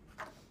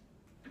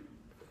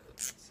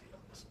 Let's see how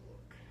this will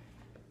look.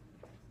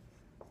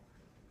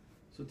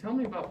 So tell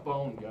me about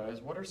bone, guys.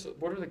 What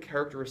are the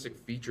characteristic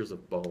features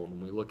of bone when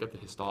we look at the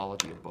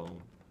histology of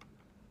bone?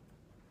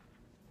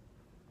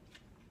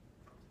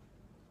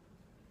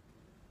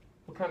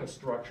 What kind of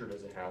structure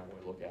does it have when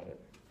we look at it?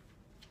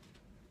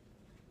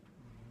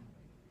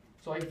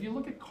 So if you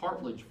look at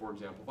cartilage, for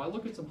example, if I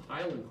look at some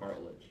hyaline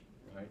cartilage,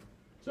 right?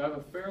 So I have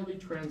a fairly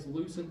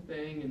translucent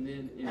thing, and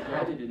then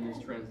embedded in this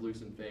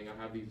translucent thing, I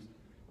have these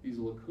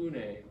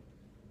lacunae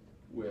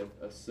with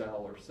a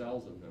cell or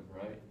cells in them,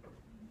 right?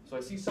 So I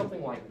see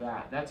something like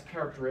that. That's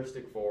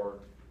characteristic for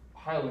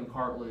hyaline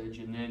cartilage,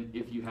 and then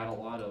if you had a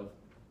lot of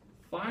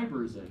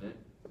fibers in it,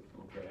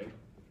 okay,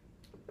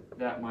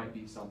 that might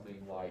be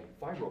something like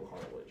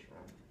fibrocartilage,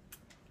 right?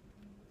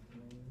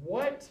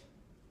 What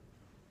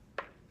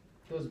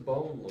does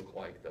bone look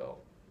like, though,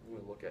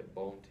 when we look at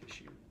bone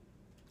tissue,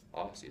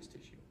 osseous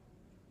tissue?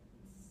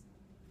 It's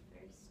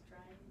very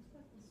striated,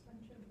 with a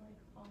bunch of like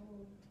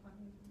hollow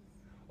tunnels.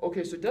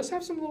 Okay, so it does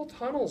have some little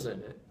tunnels in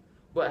it,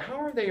 but how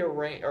are they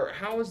arranged, or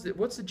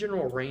what's the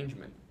general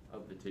arrangement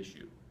of the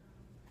tissue?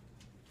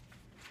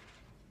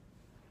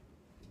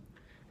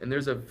 And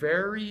there's a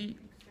very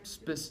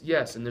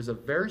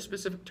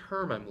specific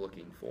term I'm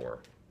looking for.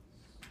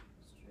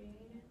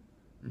 Striated?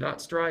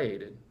 Not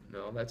striated.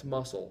 No, that's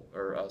muscle,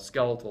 or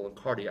skeletal and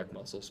cardiac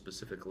muscle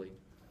specifically.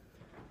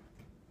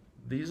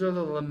 These are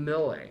the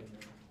lamellae.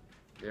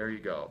 There you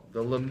go.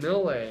 The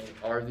lamellae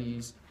are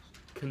these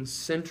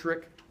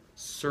concentric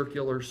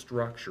circular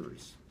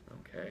structures.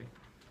 Okay?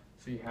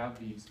 So you have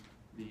these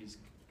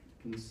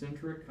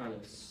concentric kind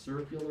of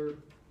circular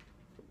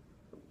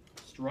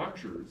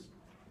structures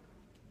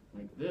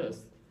like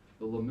this,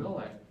 the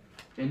lamellae.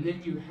 And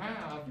then you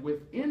have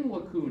within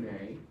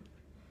lacunae,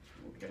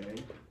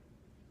 okay,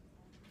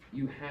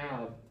 you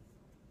have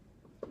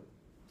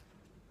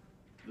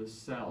the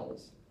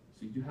cells.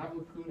 So you do have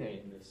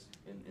lacunae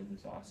in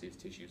this osseous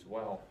tissue as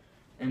well.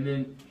 And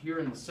then here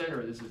in the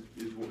center, this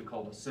is what we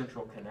call the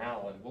central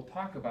canal, and we'll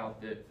talk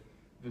about the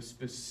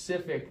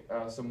specific,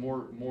 some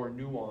more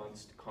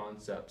nuanced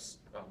concepts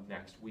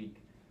next week.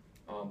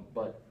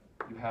 But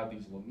you have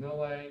these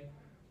lamellae,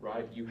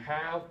 right? You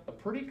have a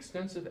pretty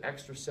extensive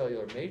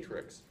extracellular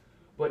matrix,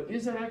 but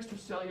is that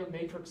extracellular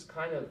matrix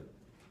kind of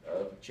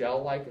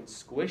gel-like and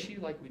squishy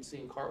like we'd see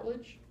in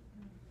cartilage?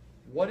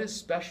 What is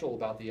special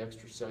about the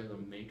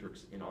extracellular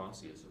matrix in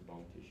osseous or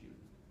bone tissue?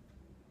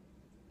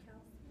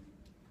 Calcium?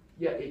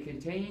 Yeah, it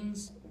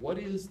contains, what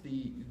is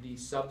the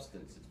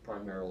substance that's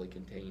primarily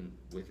contained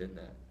within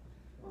that?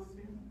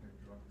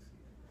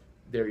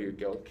 There you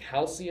go,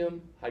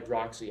 calcium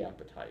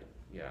hydroxyapatite.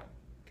 Yeah,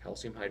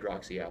 calcium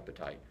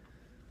hydroxyapatite.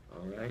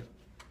 All right,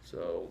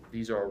 so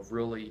these are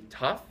really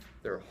tough,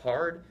 they're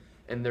hard,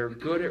 and they're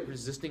good at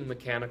resisting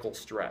mechanical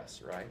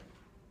stress, right?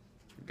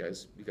 You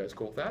guys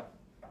cool with that?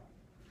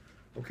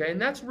 Okay,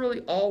 and that's really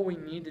all we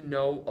need to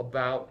know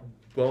about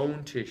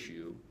bone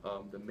tissue,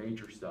 the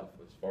major stuff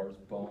as far as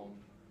bone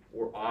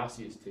or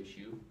osseous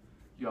tissue.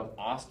 You have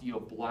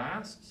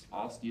osteoblasts,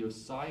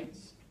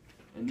 osteocytes,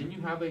 and then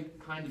you have a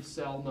kind of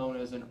cell known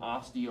as an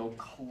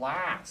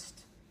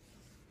osteoclast.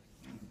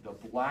 The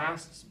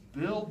blasts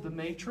build the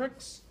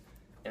matrix,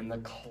 and the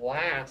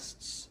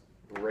clasts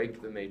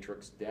break the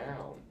matrix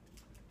down.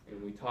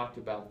 And we talked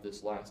about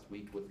this last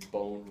week with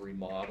bone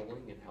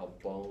remodeling and how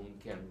bone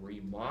can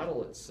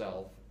remodel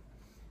itself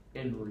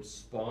in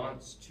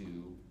response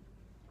to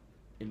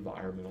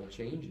environmental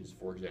changes.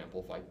 For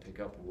example, if I pick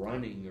up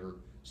running or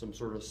some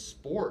sort of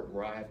sport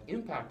where I have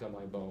impact on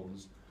my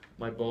bones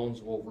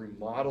will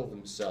remodel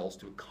themselves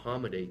to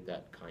accommodate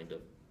that kind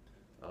of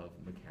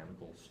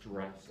mechanical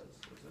stress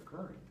that's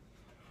occurring.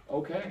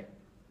 Okay,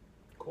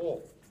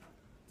 cool.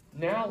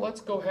 Now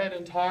let's go ahead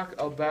and talk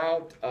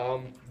about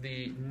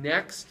the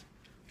next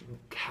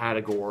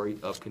category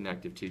of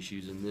connective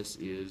tissues, and this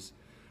is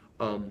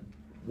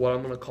what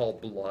I'm going to call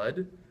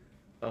blood.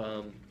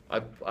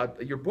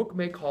 Your book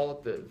may call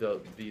it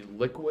the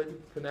liquid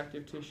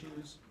connective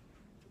tissues.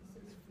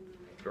 This is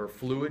fluid. or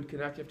fluid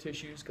connective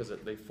tissues because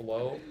they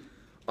flow.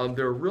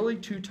 There are really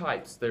two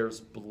types. There's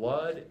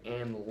blood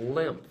and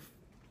lymph.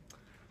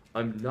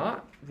 I'm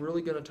not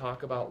really going to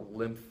talk about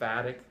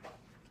lymphatic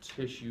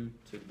tissue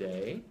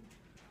today.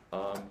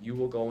 You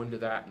will go into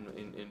that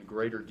in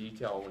greater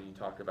detail when you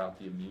talk about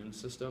the immune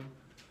system.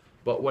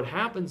 But what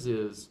happens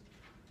is,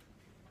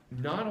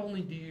 not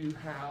only do you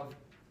have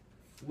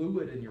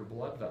fluid in your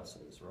blood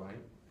vessels, right?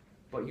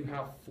 But you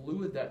have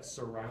fluid that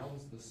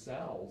surrounds the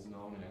cells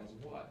known as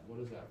what? What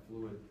is that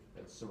fluid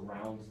that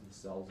surrounds the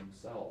cells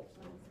themselves?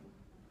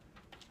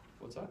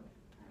 What's that?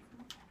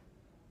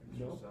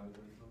 No.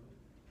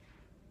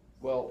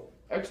 Well,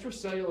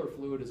 extracellular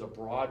fluid is a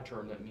broad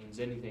term that means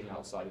anything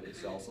outside of the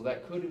cell. So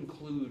that could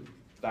include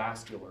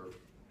vascular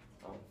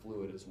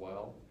fluid as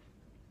well.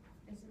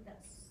 Is it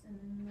that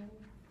synovial?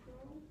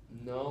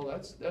 No,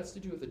 that's to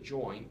do with the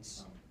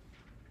joints.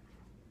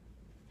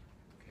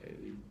 Okay,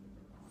 the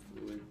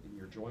fluid in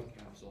your joint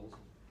capsules.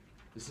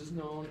 This is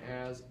known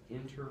as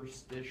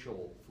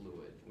interstitial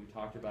fluid. We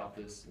talked about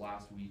this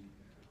last week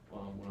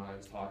when I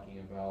was talking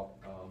about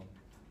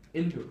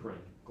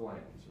endocrine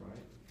glands,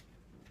 right?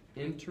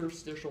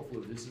 Interstitial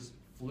fluid. This is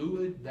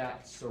fluid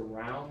that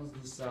surrounds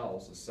the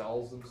cells. The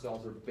cells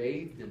themselves are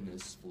bathed in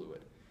this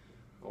fluid.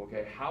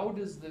 Okay, how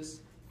does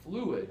this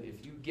fluid,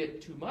 if you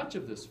get too much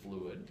of this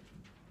fluid,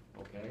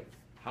 okay,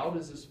 how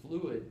does this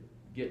fluid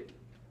get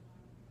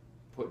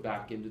put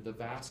back into the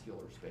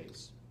vascular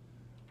space?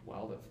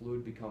 Well, that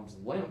fluid becomes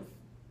lymph,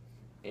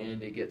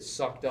 and it gets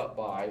sucked up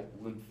by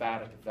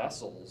lymphatic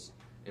vessels,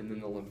 and then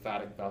the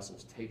lymphatic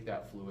vessels take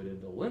that fluid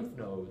into lymph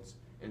nodes,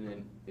 and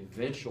then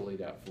eventually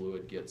that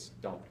fluid gets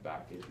dumped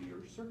back into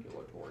your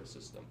circulatory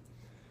system.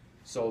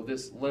 So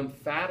this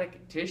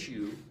lymphatic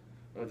tissue,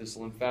 or this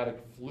lymphatic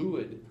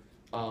fluid,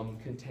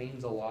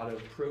 contains a lot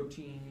of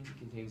protein,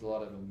 contains a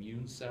lot of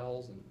immune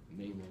cells, and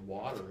mainly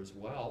water as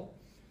well.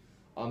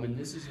 And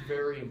this is a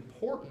very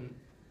important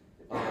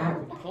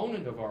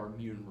component of our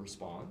immune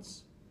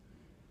response.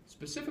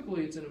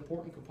 Specifically, it's an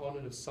important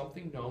component of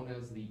something known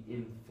as the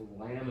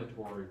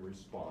inflammatory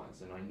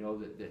response. And I know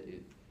that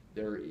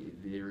there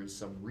is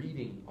some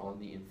reading on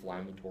the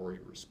inflammatory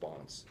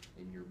response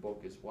in your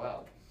book as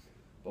well.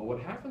 But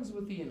what happens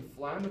with the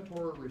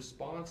inflammatory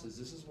response is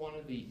this is one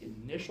of the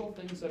initial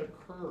things that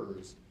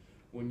occurs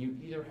when you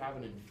either have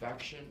an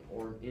infection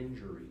or an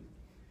injury.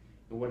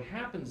 And what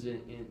happens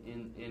in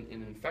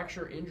an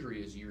infection or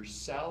injury is your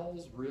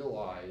cells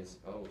realize,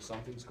 oh,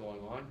 something's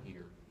going on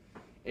here.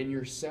 And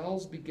your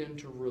cells begin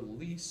to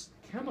release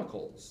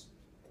chemicals,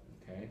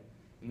 okay?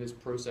 And this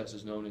process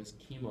is known as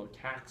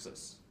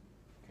chemotaxis,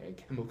 okay,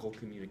 chemical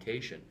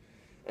communication.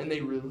 And they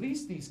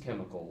release these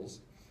chemicals,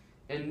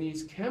 and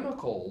these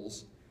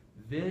chemicals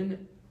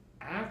then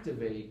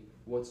activate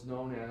what's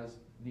known as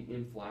the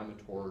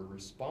inflammatory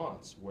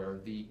response, where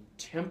the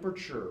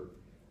temperature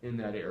in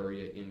that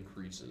area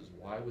increases.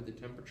 Why would the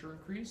temperature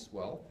increase?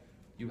 Well,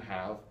 you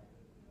have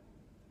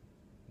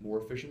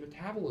more efficient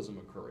metabolism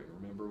occurring.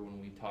 Remember when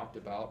we talked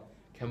about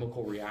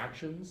chemical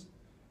reactions,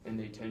 and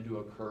they tend to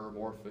occur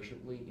more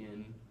efficiently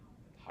in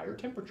higher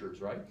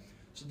temperatures, right?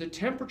 So the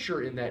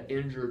temperature in that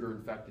injured or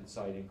infected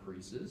site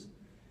increases.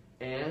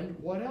 And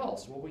what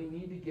else? Well, we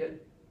need to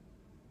get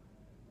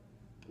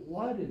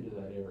blood into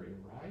that area,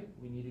 right?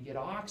 We need to get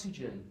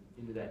oxygen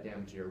into that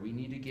damaged area. We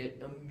need to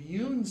get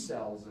immune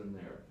cells in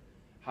there.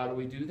 How do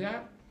we do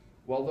that?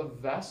 Well, the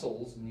blood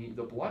vessels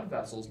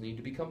need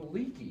to become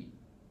leaky.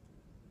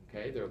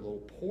 Okay, their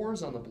little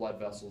pores on the blood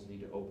vessels need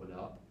to open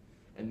up,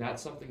 and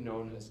that's something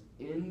known as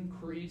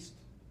increased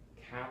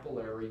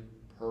capillary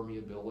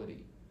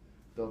permeability.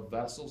 The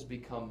vessels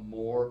become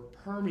more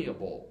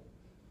permeable,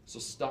 so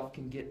stuff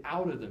can get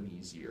out of them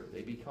easier.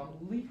 They become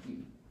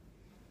leaky.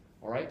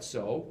 All right,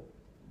 so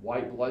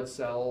white blood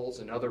cells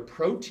and other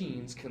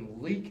proteins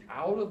can leak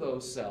out of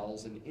those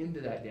cells and into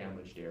that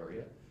damaged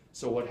area.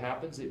 So what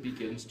happens? It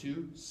begins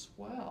to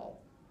swell.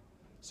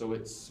 So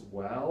it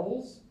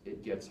swells,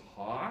 it gets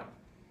hot,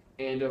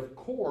 and of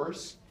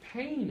course,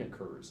 pain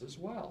occurs as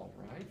well,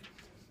 right?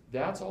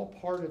 That's all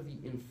part of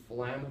the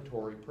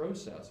inflammatory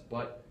process.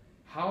 But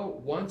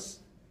once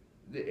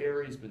the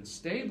area's been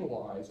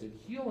stabilized and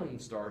healing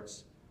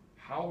starts,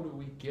 how do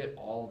we get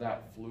all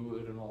that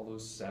fluid and all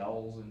those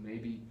cells and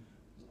maybe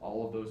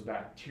all of those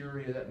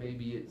bacteria that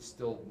maybe it's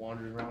still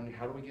wandering around?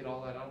 How do we get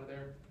all that out of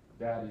there?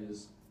 That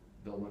is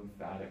the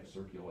lymphatic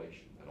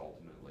circulation that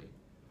ultimately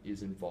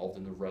is involved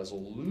in the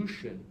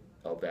resolution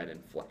of that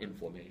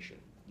inflammation.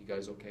 You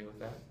guys okay with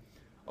that?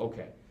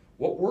 Okay.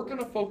 What we're going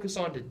to focus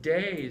on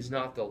today is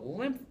not the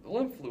lymph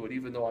fluid,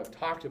 even though I've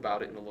talked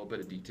about it in a little bit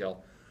of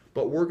detail,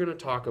 but we're going to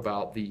talk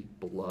about the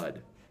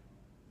blood.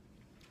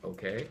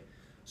 Okay?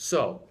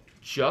 So,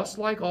 just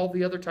like all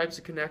the other types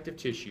of connective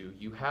tissue,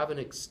 you have an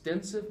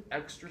extensive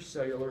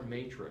extracellular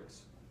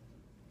matrix.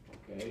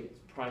 Okay?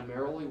 It's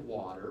primarily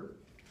water.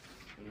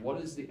 And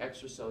what is the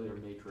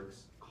extracellular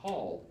matrix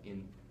called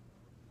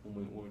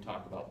when we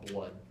talk about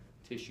blood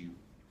tissue?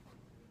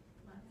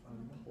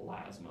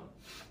 Plasma.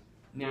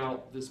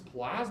 Now, this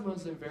plasma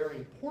is very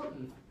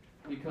important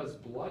Because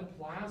blood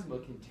plasma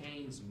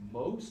contains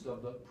most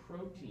of the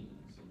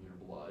proteins in your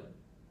blood,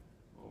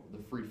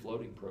 the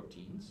free-floating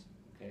proteins,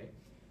 okay?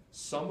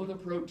 Some of the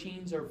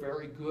proteins are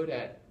very good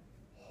at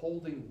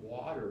holding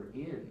water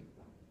in,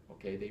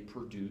 okay? They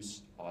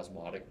produce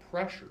osmotic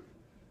pressure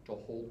to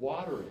hold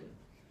water in.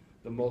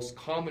 The most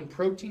common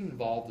protein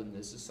involved in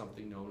this is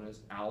something known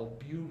as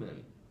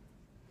albumin.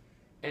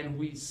 And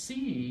we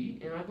see,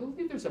 and I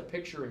believe there's a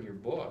picture in your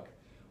book,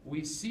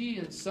 we see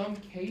in some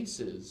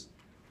cases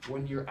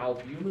when your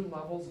albumin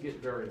levels get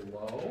very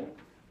low,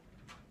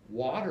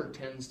 water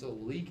tends to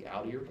leak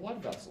out of your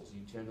blood vessels.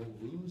 You tend to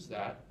lose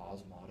that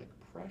osmotic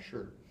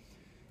pressure.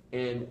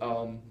 And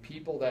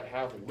people that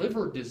have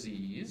liver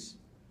disease,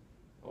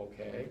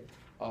 okay,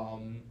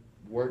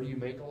 where do you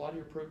make a lot of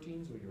your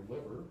proteins? Well, your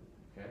liver,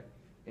 okay?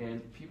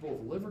 And people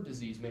with liver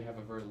disease may have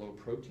a very low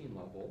protein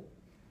level,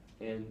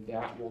 and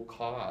that will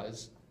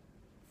cause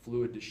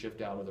fluid to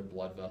shift out of their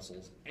blood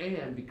vessels.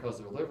 And because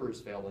their liver is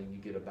failing, you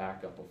get a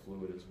backup of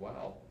fluid as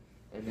well.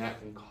 And that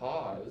can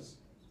cause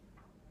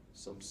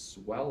some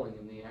swelling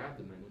in the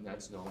abdomen, and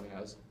that's known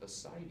as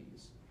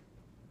ascites.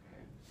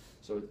 Okay?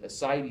 So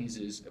ascites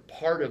is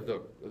part of the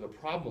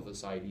problem with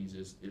ascites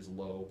is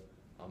low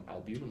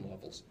albumin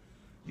levels.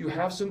 You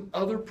have some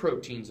other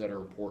proteins that are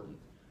important.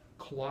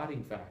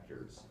 Clotting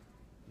factors.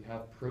 You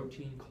have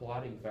protein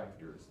clotting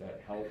factors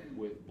that help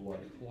with blood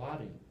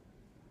clotting,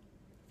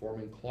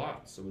 forming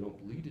clots so we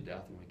don't bleed to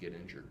death when we get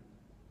injured.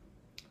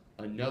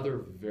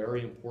 Another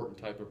very important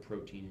type of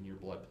protein in your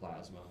blood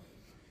plasma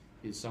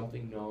is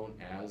something known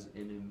as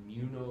an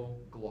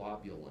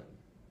immunoglobulin.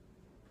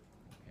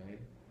 Okay?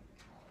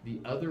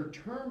 The other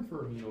term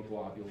for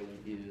immunoglobulin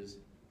is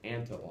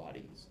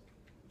antibodies,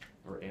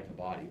 or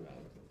antibody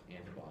rather,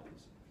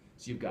 antibodies.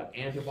 So you've got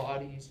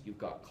antibodies, you've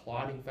got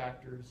clotting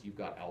factors, you've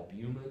got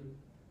albumin,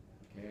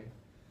 okay?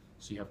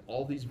 So you have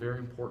all these very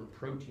important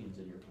proteins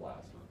in your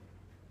plasma.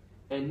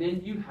 And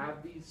then you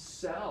have these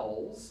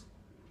cells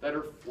that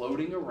are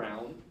floating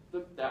around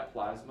that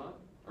plasma,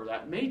 or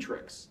that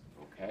matrix,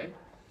 okay?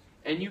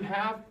 And you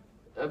have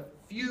a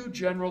few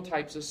general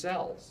types of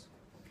cells,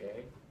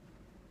 okay?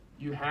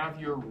 You have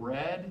your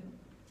red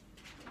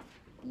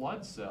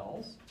blood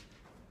cells,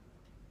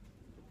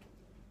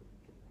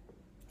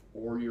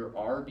 or your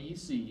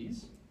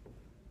RBCs.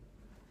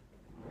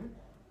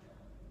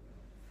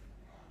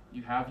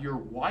 You have your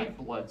white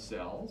blood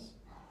cells,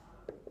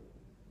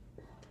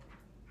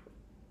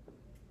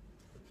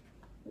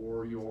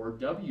 or your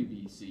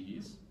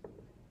WBCs.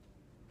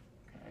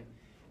 Okay.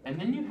 And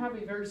then you have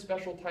a very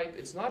special type.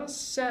 It's not a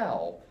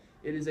cell,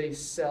 it is a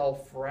cell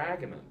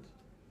fragment.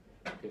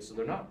 Okay, so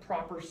they're not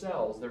proper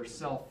cells, they're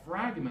cell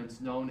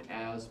fragments known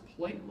as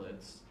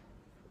platelets.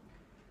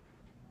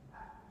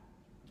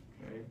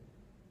 Okay.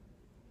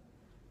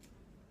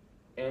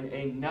 And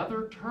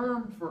another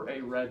term for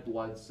a red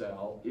blood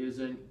cell is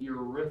an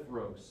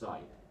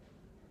erythrocyte.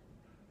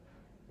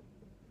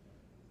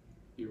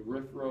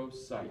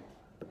 Erythrocyte.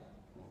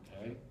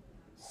 Okay.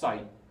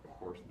 Cyte, of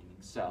course,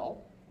 meaning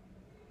cell.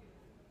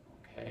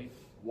 Okay.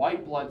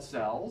 White blood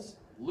cells,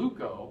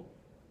 leuko,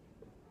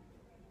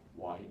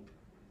 white,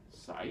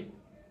 cyte.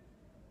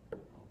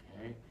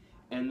 Okay.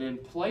 And then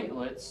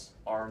platelets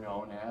are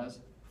known as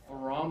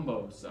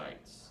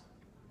thrombocytes.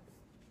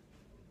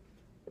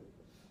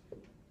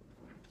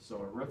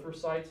 So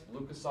erythrocytes,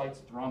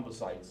 leukocytes,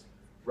 thrombocytes,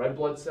 red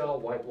blood cell,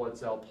 white blood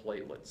cell,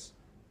 platelets.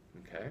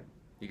 Okay,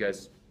 you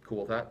guys cool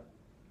with that?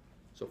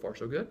 So far,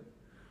 so good?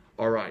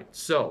 All right,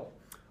 so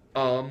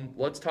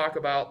let's talk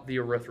about the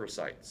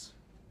erythrocytes.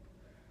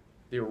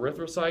 The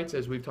erythrocytes,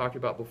 as we've talked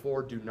about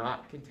before, do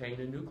not contain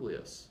a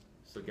nucleus.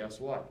 So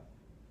guess what?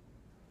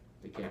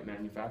 They can't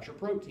manufacture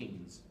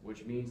proteins,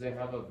 which means they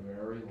have a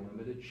very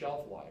limited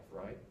shelf life,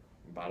 right?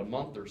 About a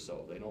month or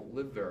so. They don't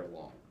live very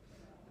long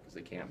because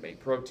they can't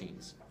make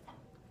proteins.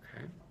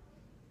 Okay.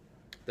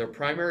 Their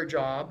primary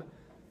job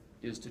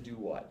is to do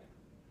what?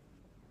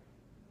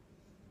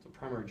 The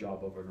primary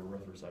job of an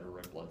erythrocyte or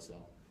red blood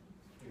cell?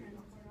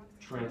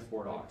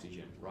 Transport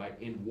oxygen, right?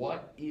 And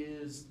what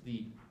is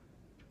the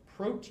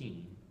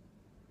protein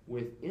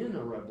within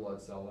a red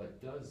blood cell that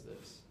does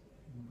this?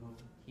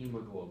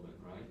 Hemoglobin,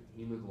 right?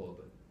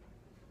 Hemoglobin.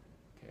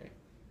 Okay.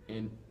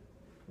 And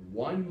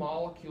one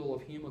molecule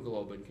of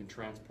hemoglobin can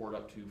transport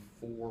up to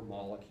 4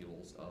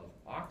 molecules of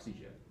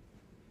oxygen.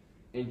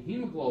 In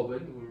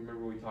hemoglobin,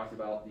 remember we talked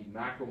about the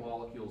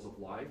macromolecules of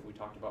life. We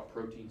talked about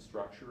protein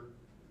structure,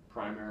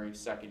 primary,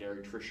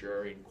 secondary,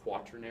 tertiary, and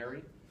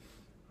quaternary.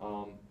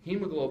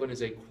 Hemoglobin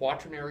is a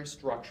quaternary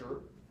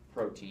structure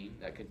protein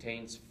that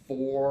contains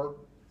 4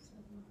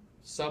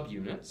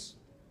 subunits,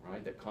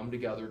 right, that come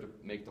together to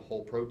make the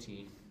whole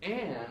protein.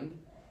 And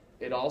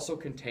it also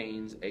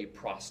contains a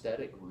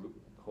prosthetic group,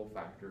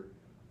 cofactor,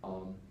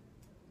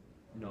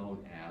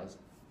 known as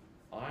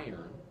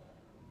iron.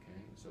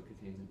 Okay, so it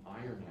contains an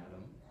iron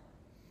atom.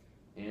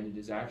 And it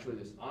is actually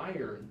this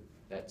iron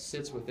that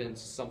sits within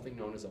something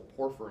known as a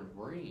porphyrin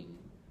ring.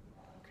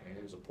 Okay,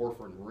 there's a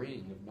porphyrin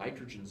ring of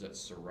nitrogens that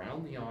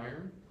surround the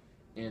iron,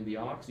 and the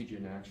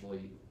oxygen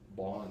actually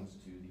bonds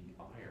to the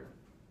iron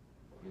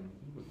in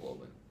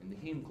hemoglobin. in the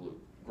heme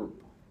group.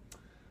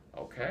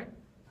 Okay,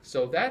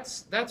 so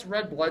that's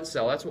red blood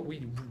cell. That's what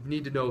we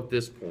need to know at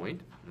this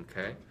point.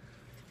 Okay,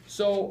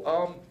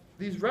 so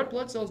these red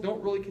blood cells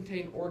don't really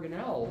contain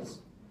organelles.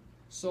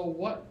 So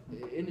what,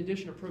 in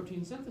addition to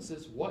protein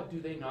synthesis, what do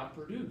they not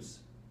produce?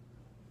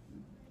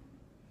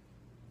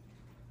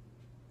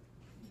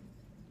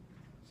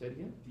 Say it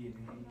again?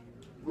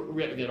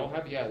 DNA. They don't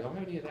have, yeah, they don't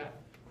have any of that.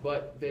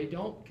 But they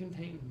don't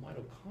contain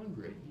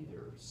mitochondria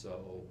either.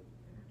 So,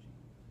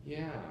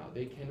 yeah,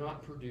 they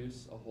cannot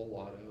produce a whole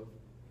lot of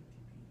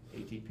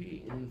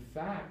ATP. And in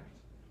fact,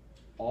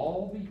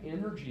 all the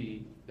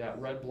energy that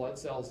red blood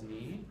cells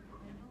need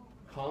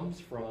comes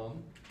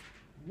from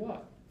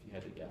what, if you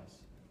had to guess?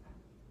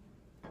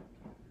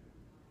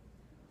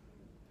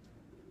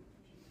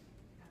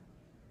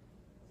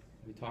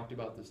 We talked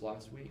about this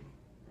last week,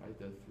 right?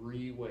 The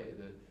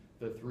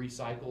three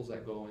cycles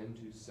that go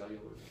into cellular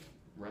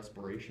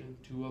respiration.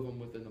 2 of them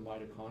within the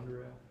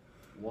mitochondria,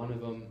 1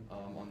 of them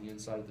on the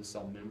inside of the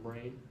cell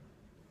membrane.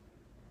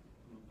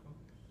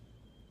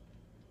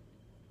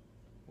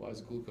 Well,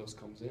 as glucose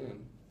comes in,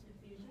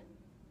 Diffusion?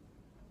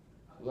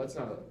 well, that's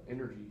not an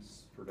energy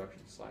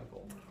production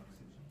cycle.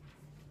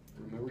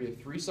 Remember, you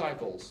have 3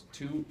 cycles,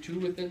 two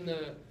within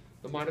the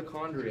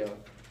mitochondria,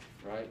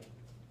 right?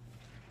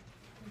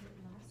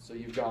 So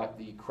you've got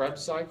the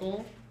Krebs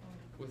cycle,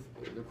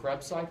 with the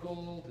Krebs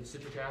cycle, the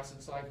citric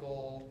acid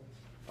cycle,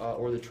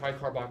 or the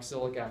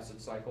tricarboxylic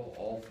acid cycle.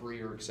 All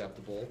 3 are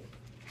acceptable.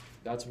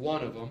 That's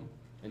one of them.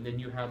 And then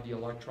you have the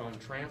electron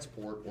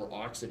transport, or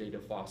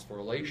oxidative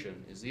phosphorylation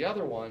is the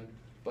other one.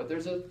 But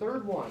there's a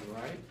third one,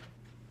 right?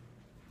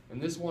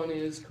 And this one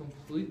is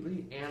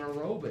completely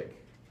anaerobic.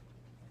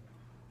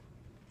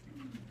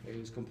 It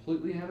is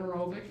completely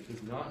anaerobic. It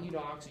does not need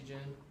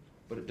oxygen,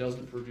 but it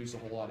doesn't produce a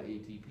whole lot of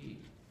ATP.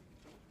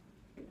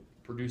 It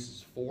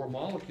produces 4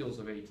 molecules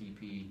of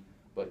ATP,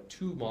 but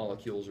 2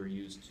 molecules are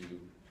used to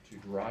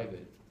drive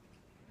it.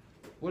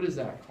 What is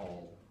that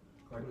called?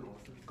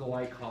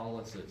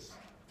 Glycolysis.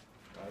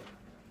 Right?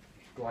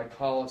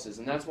 Glycolysis,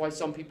 and that's why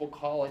some people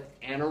call it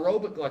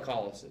anaerobic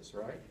glycolysis,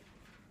 right?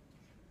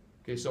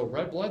 Okay, so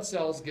red blood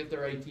cells get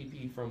their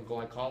ATP from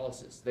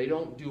glycolysis. They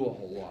don't do a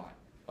whole lot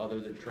other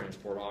than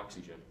transport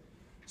oxygen.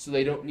 So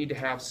they don't need to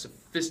have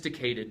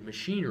sophisticated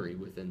machinery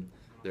within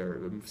their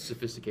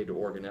sophisticated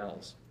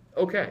organelles.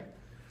 Okay,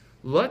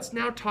 let's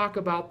now talk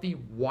about the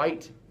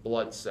white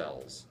blood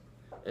cells.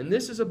 And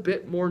this is a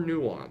bit more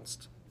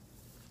nuanced.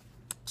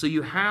 So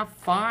you have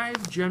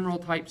 5 general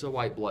types of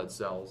white blood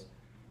cells.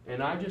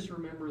 And I just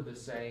remember the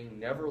saying,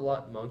 never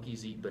let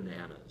monkeys eat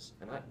bananas.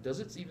 And does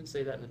it even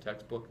say that in the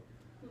textbook?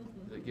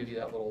 Does it give you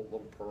that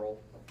little pearl?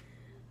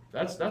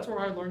 That's where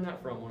I learned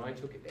that from when I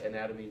took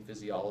anatomy and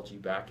physiology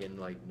back in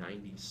like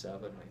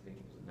 97, I think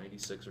it was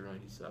 96 or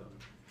 97.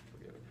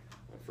 When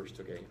I first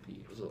took AP.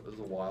 It was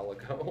a while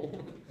ago.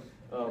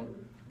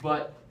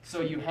 But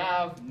so you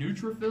have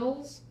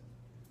neutrophils.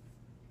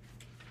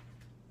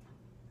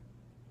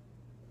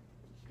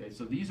 Okay,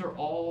 so these are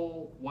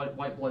all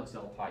white blood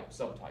cell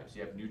subtypes.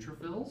 You have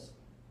neutrophils,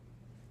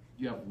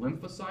 you have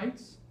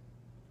lymphocytes,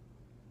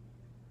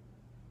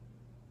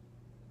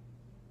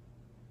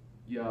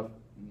 you have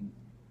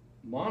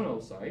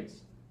monocytes,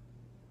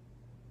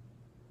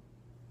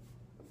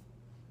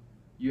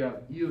 you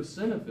have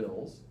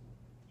eosinophils,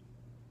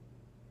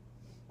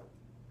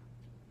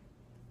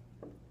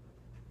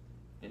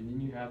 and then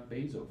you have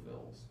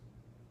basophils.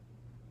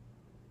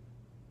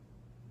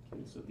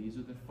 Okay, so these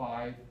are the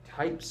 5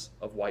 types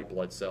of white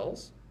blood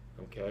cells.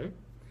 Okay,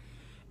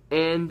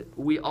 and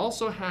we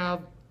also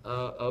have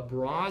a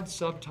broad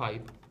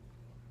subtype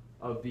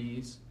of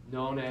these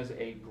known as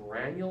a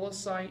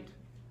granulocyte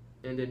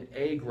and an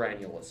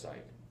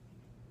agranulocyte.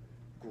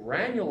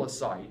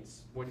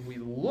 Granulocytes, when we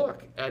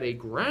look at a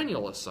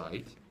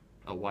granulocyte,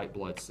 a white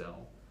blood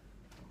cell,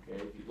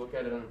 okay, if you look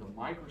at it under the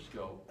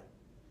microscope,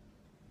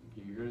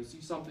 okay, you're going to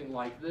see something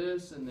like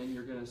this, and then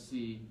you're going to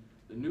see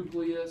the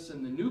nucleus,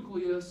 and the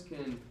nucleus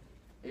can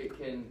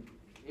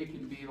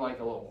be like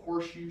a little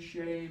horseshoe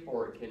shape,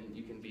 or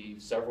you can be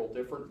several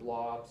different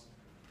blobs.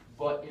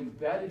 But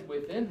embedded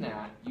within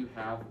that, you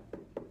have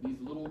these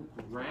little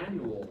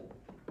granule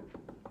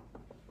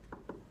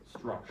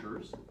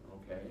structures,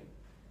 okay?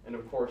 And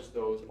of course,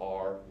 those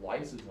are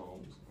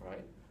lysosomes,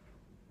 right?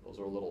 Those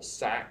are little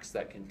sacs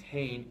that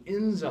contain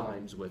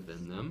enzymes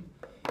within them,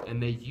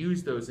 and they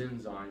use those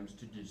enzymes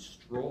to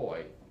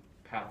destroy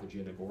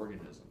pathogenic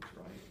organisms,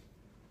 right?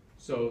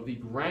 So the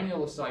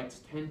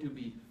granulocytes tend to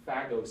be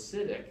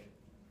phagocytic.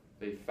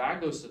 They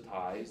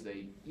phagocytize,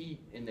 they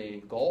eat and they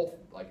engulf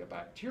like a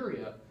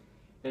bacteria,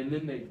 and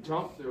then they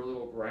dump their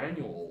little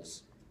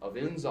granules of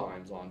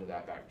enzymes onto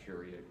that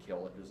bacteria,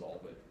 kill it,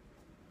 dissolve it,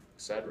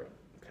 etc.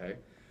 Okay?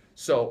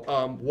 So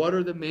what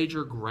are the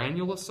major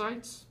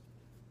granulocytes?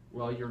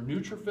 Well, your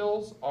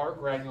neutrophils are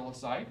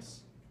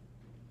granulocytes.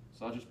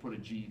 So I'll just put a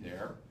G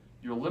there.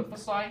 Your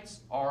lymphocytes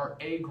are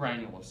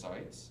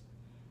agranulocytes.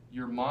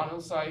 Your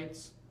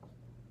monocytes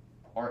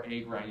are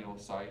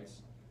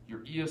agranulocytes. Your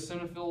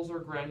eosinophils are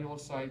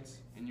granulocytes,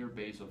 and your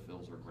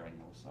basophils are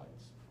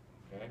granulocytes.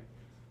 Okay?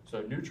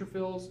 So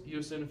neutrophils,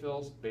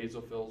 eosinophils,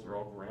 basophils are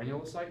all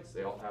granulocytes.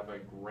 They all have a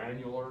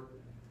granular,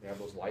 they have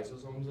those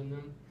lysosomes in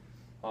them.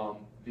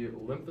 The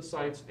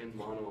lymphocytes and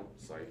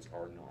monocytes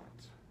are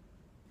not.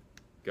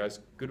 You guys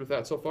good with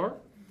that so far?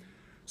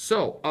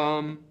 So,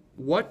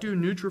 what do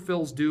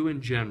neutrophils do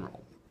in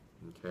general?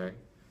 Okay.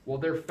 Well,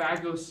 they're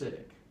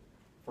phagocytic,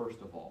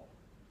 first of all.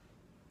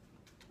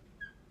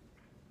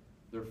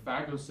 They're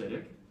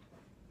phagocytic.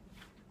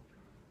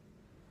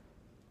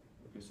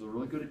 Okay, so they're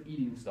really good at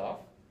eating stuff.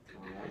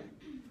 All right.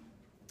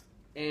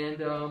 And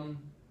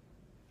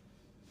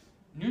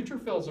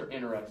neutrophils are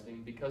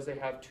interesting because they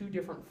have two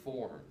different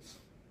forms.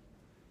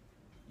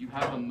 You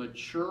have a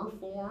mature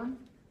form,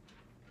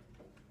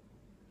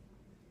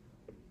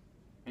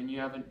 and you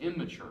have an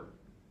immature.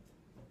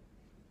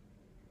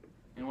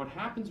 And what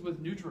happens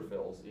with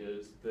neutrophils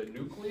is the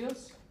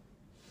nucleus,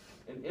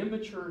 an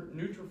immature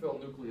neutrophil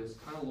nucleus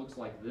kind of looks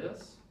like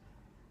this.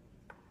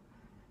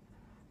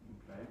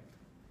 Okay.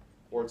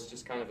 Or it's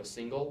just kind of a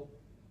single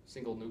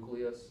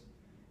nucleus.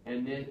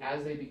 And then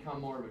as they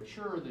become more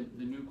mature,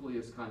 the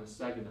nucleus kind of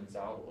segments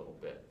out a little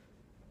bit.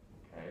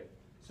 Okay.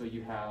 So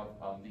you have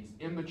these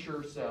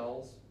immature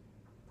cells,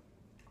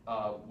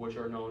 which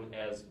are known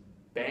as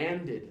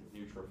banded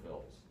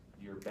neutrophils,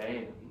 your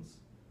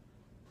bands.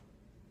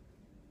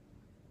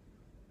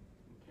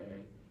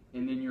 Okay.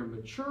 And then your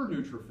mature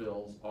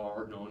neutrophils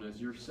are known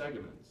as your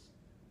segments.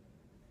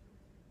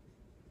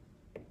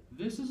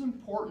 This is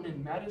important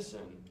in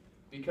medicine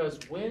because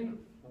when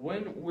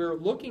we're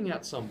looking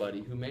at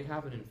somebody who may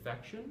have an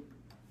infection,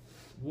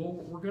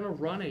 we're going to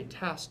run a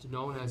test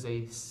known as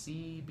a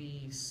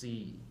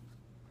CBC.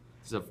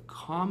 It's a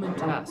common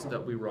test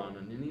that we run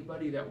on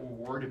anybody that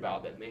we're worried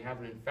about that may have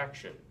an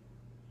infection.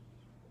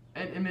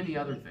 And many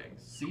other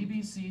things.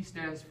 CBC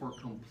stands for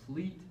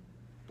complete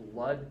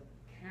blood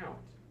count.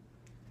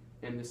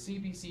 And the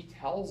CBC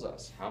tells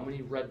us how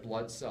many red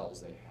blood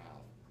cells they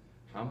have,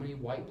 how many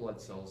white blood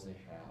cells they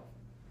have.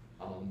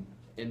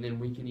 And then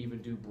we can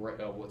even do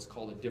what's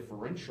called a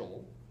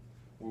differential,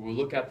 where we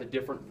look at the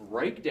different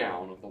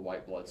breakdown of the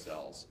white blood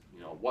cells. You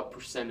know, what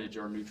percentage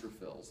are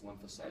neutrophils,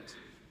 lymphocytes.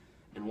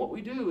 And what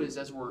we do is,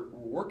 as we're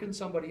working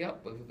somebody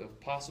up with a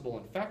possible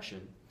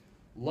infection,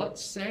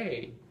 let's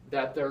say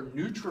that their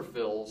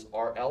neutrophils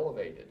are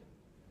elevated.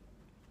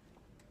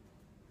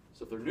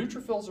 So if their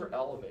neutrophils are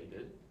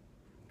elevated,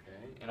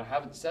 okay, and I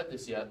haven't said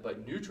this yet,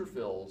 but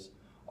neutrophils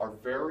are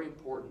very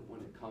important when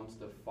it comes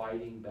to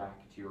fighting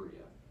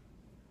bacteria.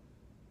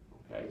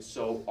 Okay,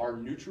 so our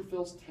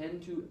neutrophils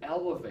tend to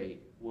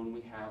elevate when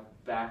we have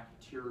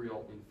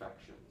bacterial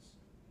infections.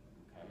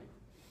 Okay.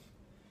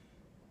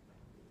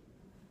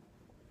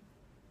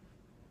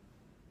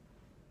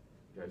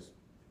 You guys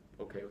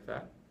okay with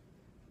that?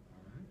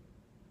 All right.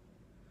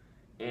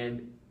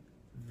 And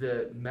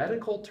the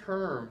medical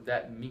term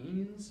that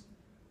means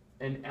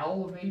an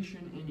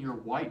elevation in your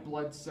white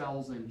blood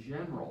cells in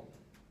general,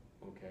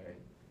 okay,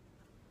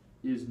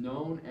 is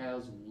known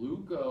as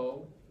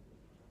leukocytosis.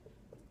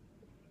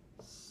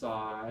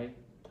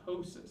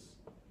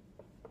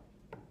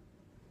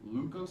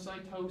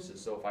 Leukocytosis.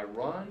 So if I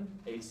run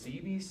a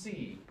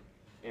CBC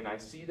and I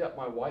see that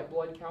my white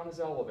blood count is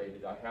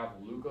elevated, I have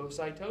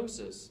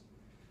leukocytosis,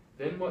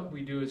 then what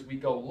we do is we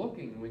go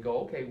looking and we go,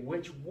 okay,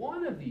 which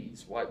one of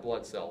these white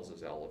blood cells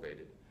is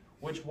elevated?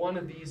 Which one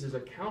of these is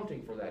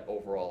accounting for that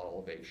overall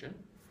elevation?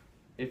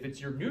 If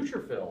it's your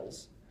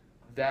neutrophils,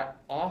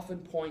 that often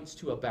points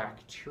to a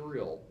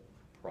bacterial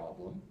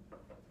problem.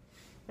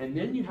 And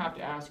then you have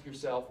to ask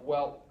yourself,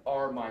 well,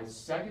 are my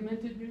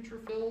segmented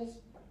neutrophils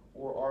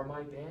or are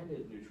my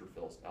banded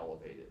neutrophils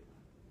elevated?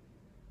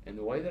 And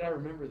the way that I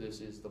remember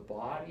this is the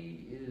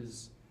body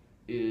is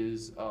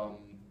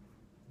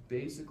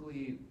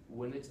basically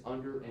when it's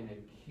under an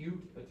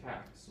acute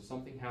attack. So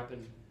something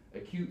happened,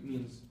 acute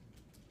means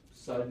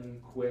sudden,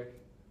 quick,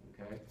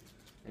 okay?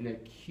 An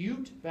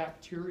acute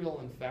bacterial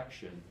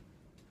infection,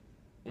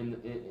 in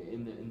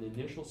the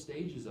initial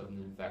stages of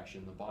an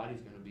infection, the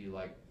body's going to be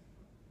like,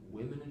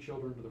 women and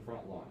children to the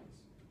front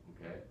lines,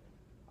 okay?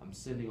 I'm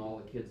sending all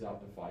the kids out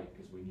to fight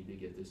because we need to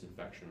get this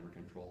infection under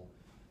control.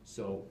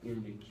 So in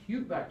an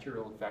acute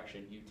bacterial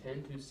infection, you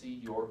tend to see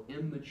your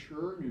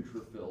immature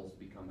neutrophils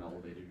become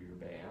elevated to your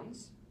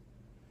bands.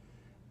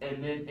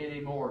 And then in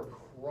a more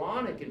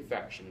chronic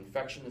infection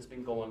that's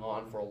been going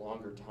on for a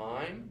longer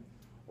time,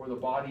 where the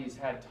body has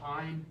had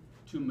time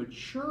to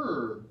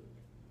mature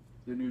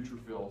the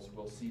neutrophils,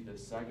 we'll see the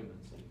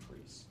segments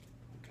increase,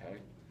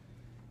 okay?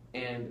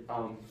 And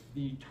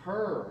the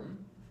term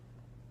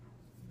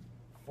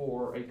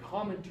for, a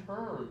common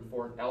term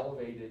for an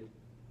elevated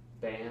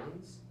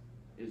bands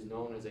is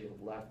known as a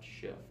left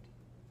shift.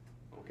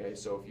 Okay,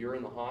 so if you're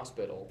in the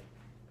hospital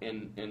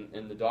and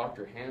the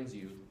doctor hands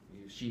you,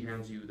 she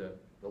hands you the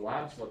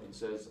lab slip and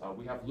says,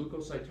 we have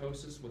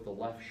leukocytosis with a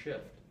left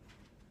shift,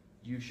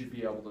 you should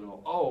be able to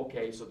know, oh,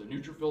 okay, so the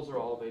neutrophils are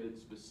elevated,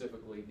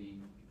 specifically the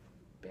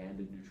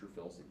banded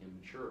neutrophils, the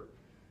immature.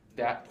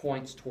 That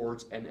points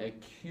towards an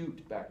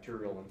acute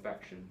bacterial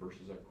infection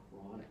versus a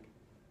chronic.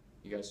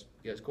 You guys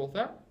cool with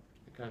that?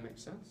 That kind of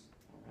makes sense?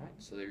 All right,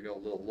 so there you go, a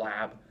little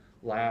lab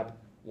Lab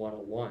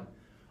 101.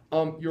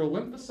 Your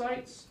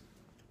lymphocytes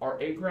are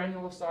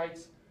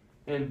agranulocytes,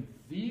 and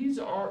these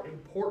are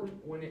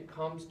important when it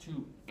comes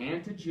to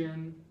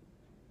antigen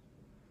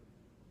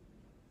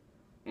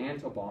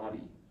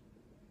antibody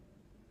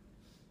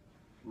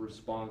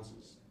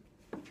responses.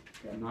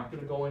 Okay, I'm not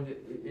going to go into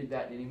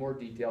that in any more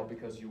detail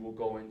because you will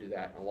go into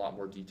that in a lot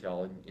more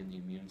detail in the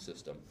immune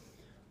system.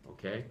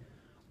 Okay,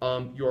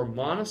 your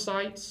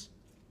monocytes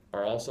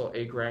are also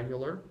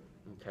agranular.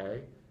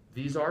 Okay,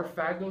 these are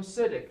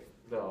phagocytic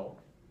though.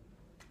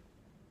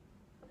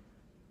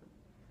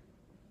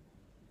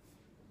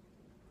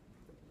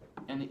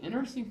 And the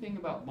interesting thing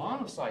about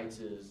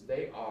monocytes is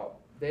they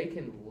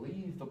can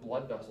leave the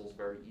blood vessels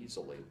very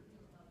easily.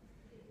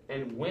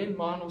 And when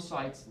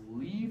monocytes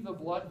leave the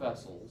blood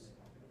vessels,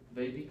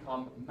 they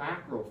become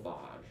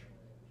macrophage.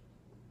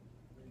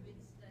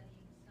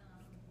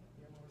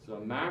 So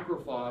a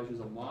macrophage is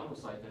a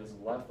monocyte that has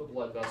left the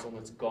blood vessel and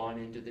it's gone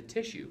into the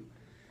tissue.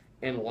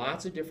 And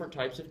lots of different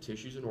types of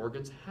tissues and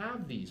organs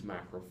have these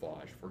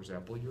macrophage. For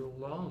example, your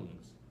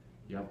lungs.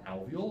 You have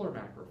alveolar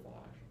macrophage.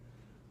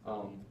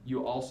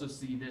 You also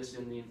see this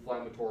in the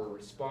inflammatory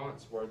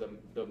response where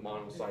the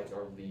monocytes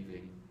are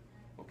leaving.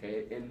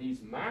 Okay, and these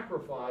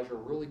macrophages are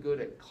really good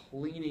at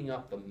cleaning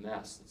up the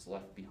mess that's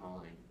left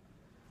behind.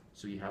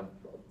 So you have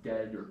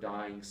dead or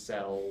dying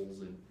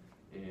cells and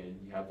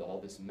you have all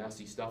this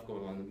messy stuff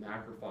going on. The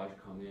macrophage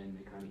come in,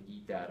 they kind of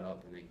eat that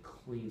up and they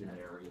clean that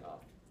area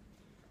up.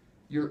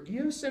 Your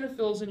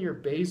eosinophils and your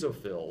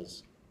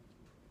basophils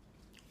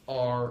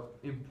are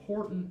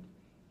important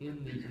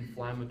in the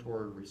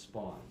inflammatory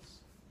response.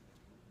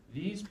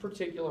 These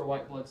particular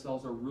white blood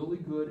cells are really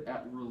good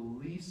at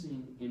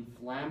releasing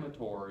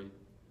inflammatory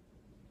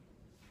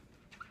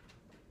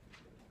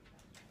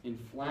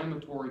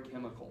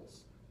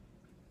chemicals.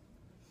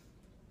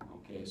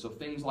 Okay, so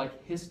things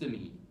like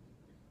histamine.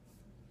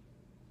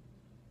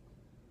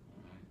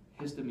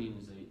 Histamine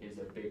is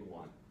a big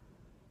one.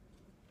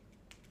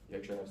 You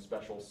actually have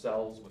special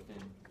cells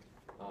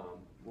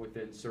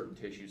within certain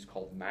tissues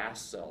called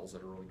mast cells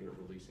that are really good at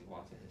releasing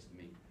lots of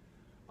histamine.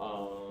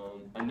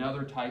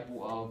 Another type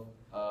of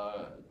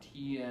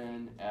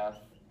TNF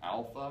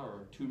alpha,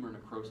 or tumor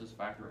necrosis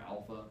factor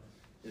alpha,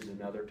 is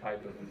another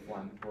type of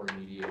inflammatory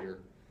mediator.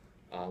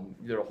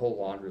 There's a whole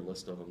laundry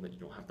list of them that you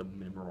don't have to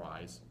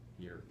memorize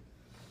here.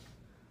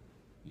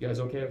 You guys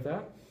okay with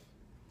that?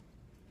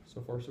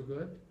 So far, so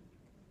good?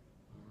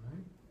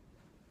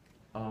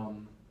 All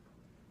right.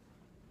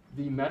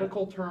 The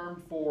medical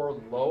term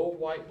for low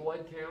white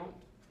blood count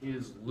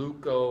is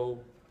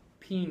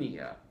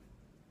leukopenia.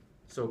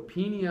 So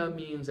penia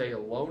means a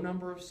low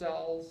number of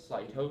cells,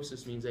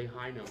 cytosis means a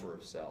high number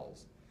of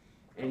cells.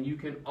 And you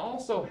can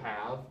also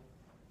have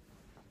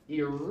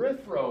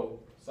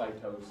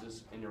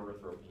erythrocytosis and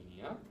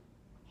erythropenia,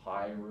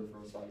 high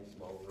erythrocytes,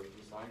 low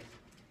erythrocytes.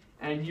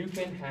 And you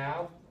can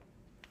have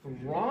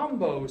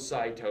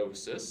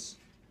thrombocytosis,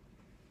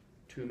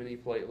 too many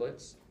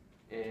platelets,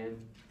 and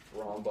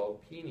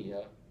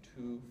thrombopenia,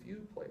 too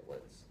few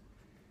platelets.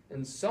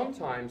 And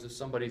sometimes if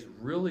somebody's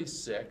really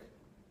sick,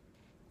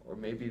 or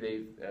maybe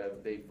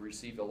they've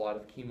received a lot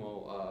of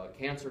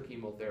cancer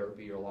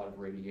chemotherapy or a lot of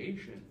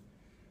radiation,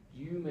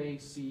 you may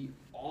see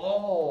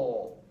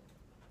all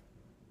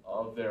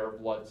of their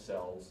blood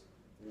cells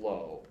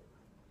low.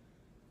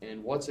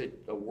 And what's a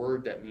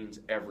word that means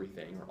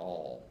everything or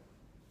all?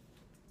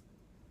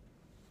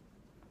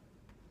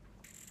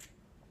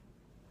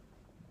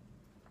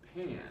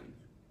 Pan.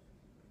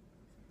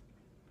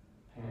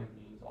 Pan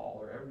means all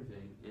or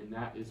everything, and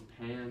that is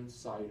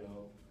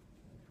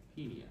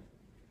pancytopenia.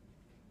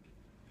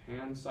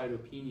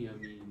 Pancytopenia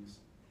means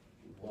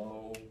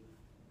low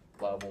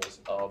levels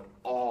of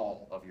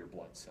all of your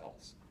blood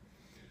cells.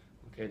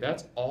 Okay,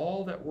 that's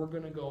all that we're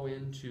going to go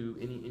into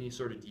any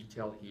sort of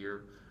detail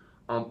here.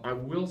 I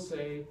will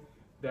say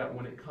that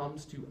when it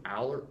comes to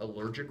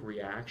allergic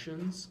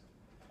reactions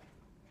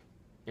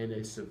and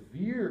a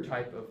severe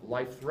type of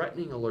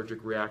life-threatening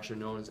allergic reaction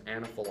known as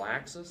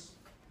anaphylaxis,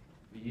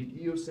 the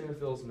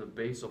eosinophils and the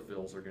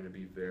basophils are going to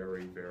be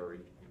very, very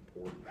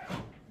important.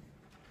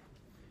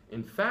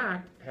 In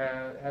fact,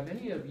 have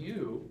any of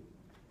you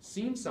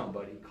seen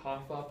somebody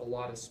cough up a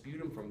lot of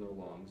sputum from their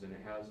lungs and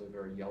it has a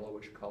very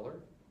yellowish color?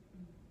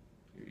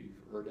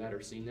 You've heard that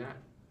or seen that?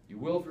 You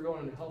will if you're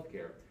going into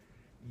healthcare.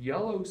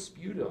 Yellow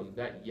sputum,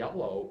 that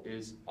yellow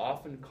is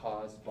often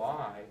caused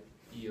by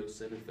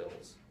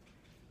eosinophils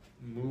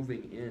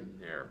moving in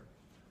there.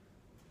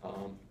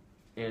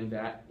 And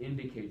that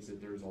indicates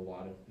that there's a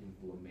lot of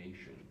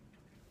inflammation.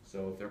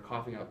 So if they're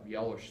coughing up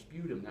yellowish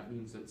sputum, that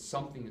means that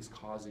something is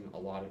causing a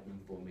lot of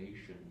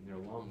inflammation in their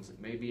lungs.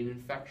 It may be an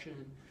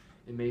infection,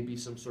 it may be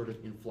some sort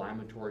of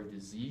inflammatory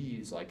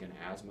disease like an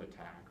asthma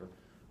attack or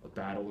a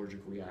bad allergic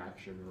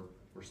reaction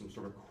or some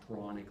sort of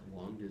chronic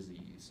lung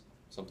disease,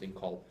 something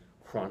called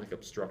chronic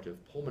obstructive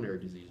pulmonary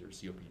disease or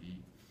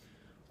COPD.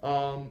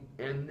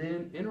 And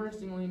then,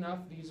 interestingly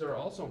enough, these are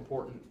also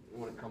important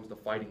when it comes to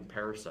fighting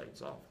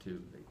parasites off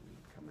too. They can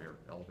become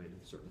elevated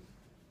with certain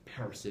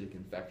parasitic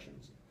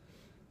infections.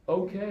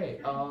 Okay,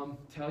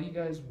 tell you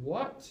guys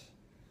what.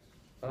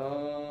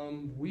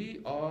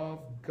 We have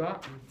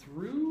gotten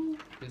through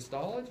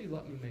histology.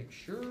 Let me make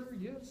sure.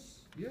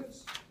 Yes,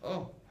 yes.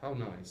 Oh, how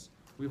nice.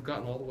 We've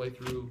gotten all the way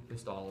through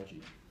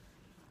histology.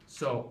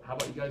 So, how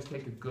about you guys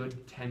take a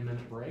good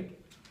 10-minute break,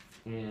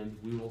 and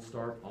we will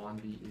start on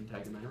the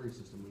integumentary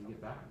system when we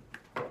get back.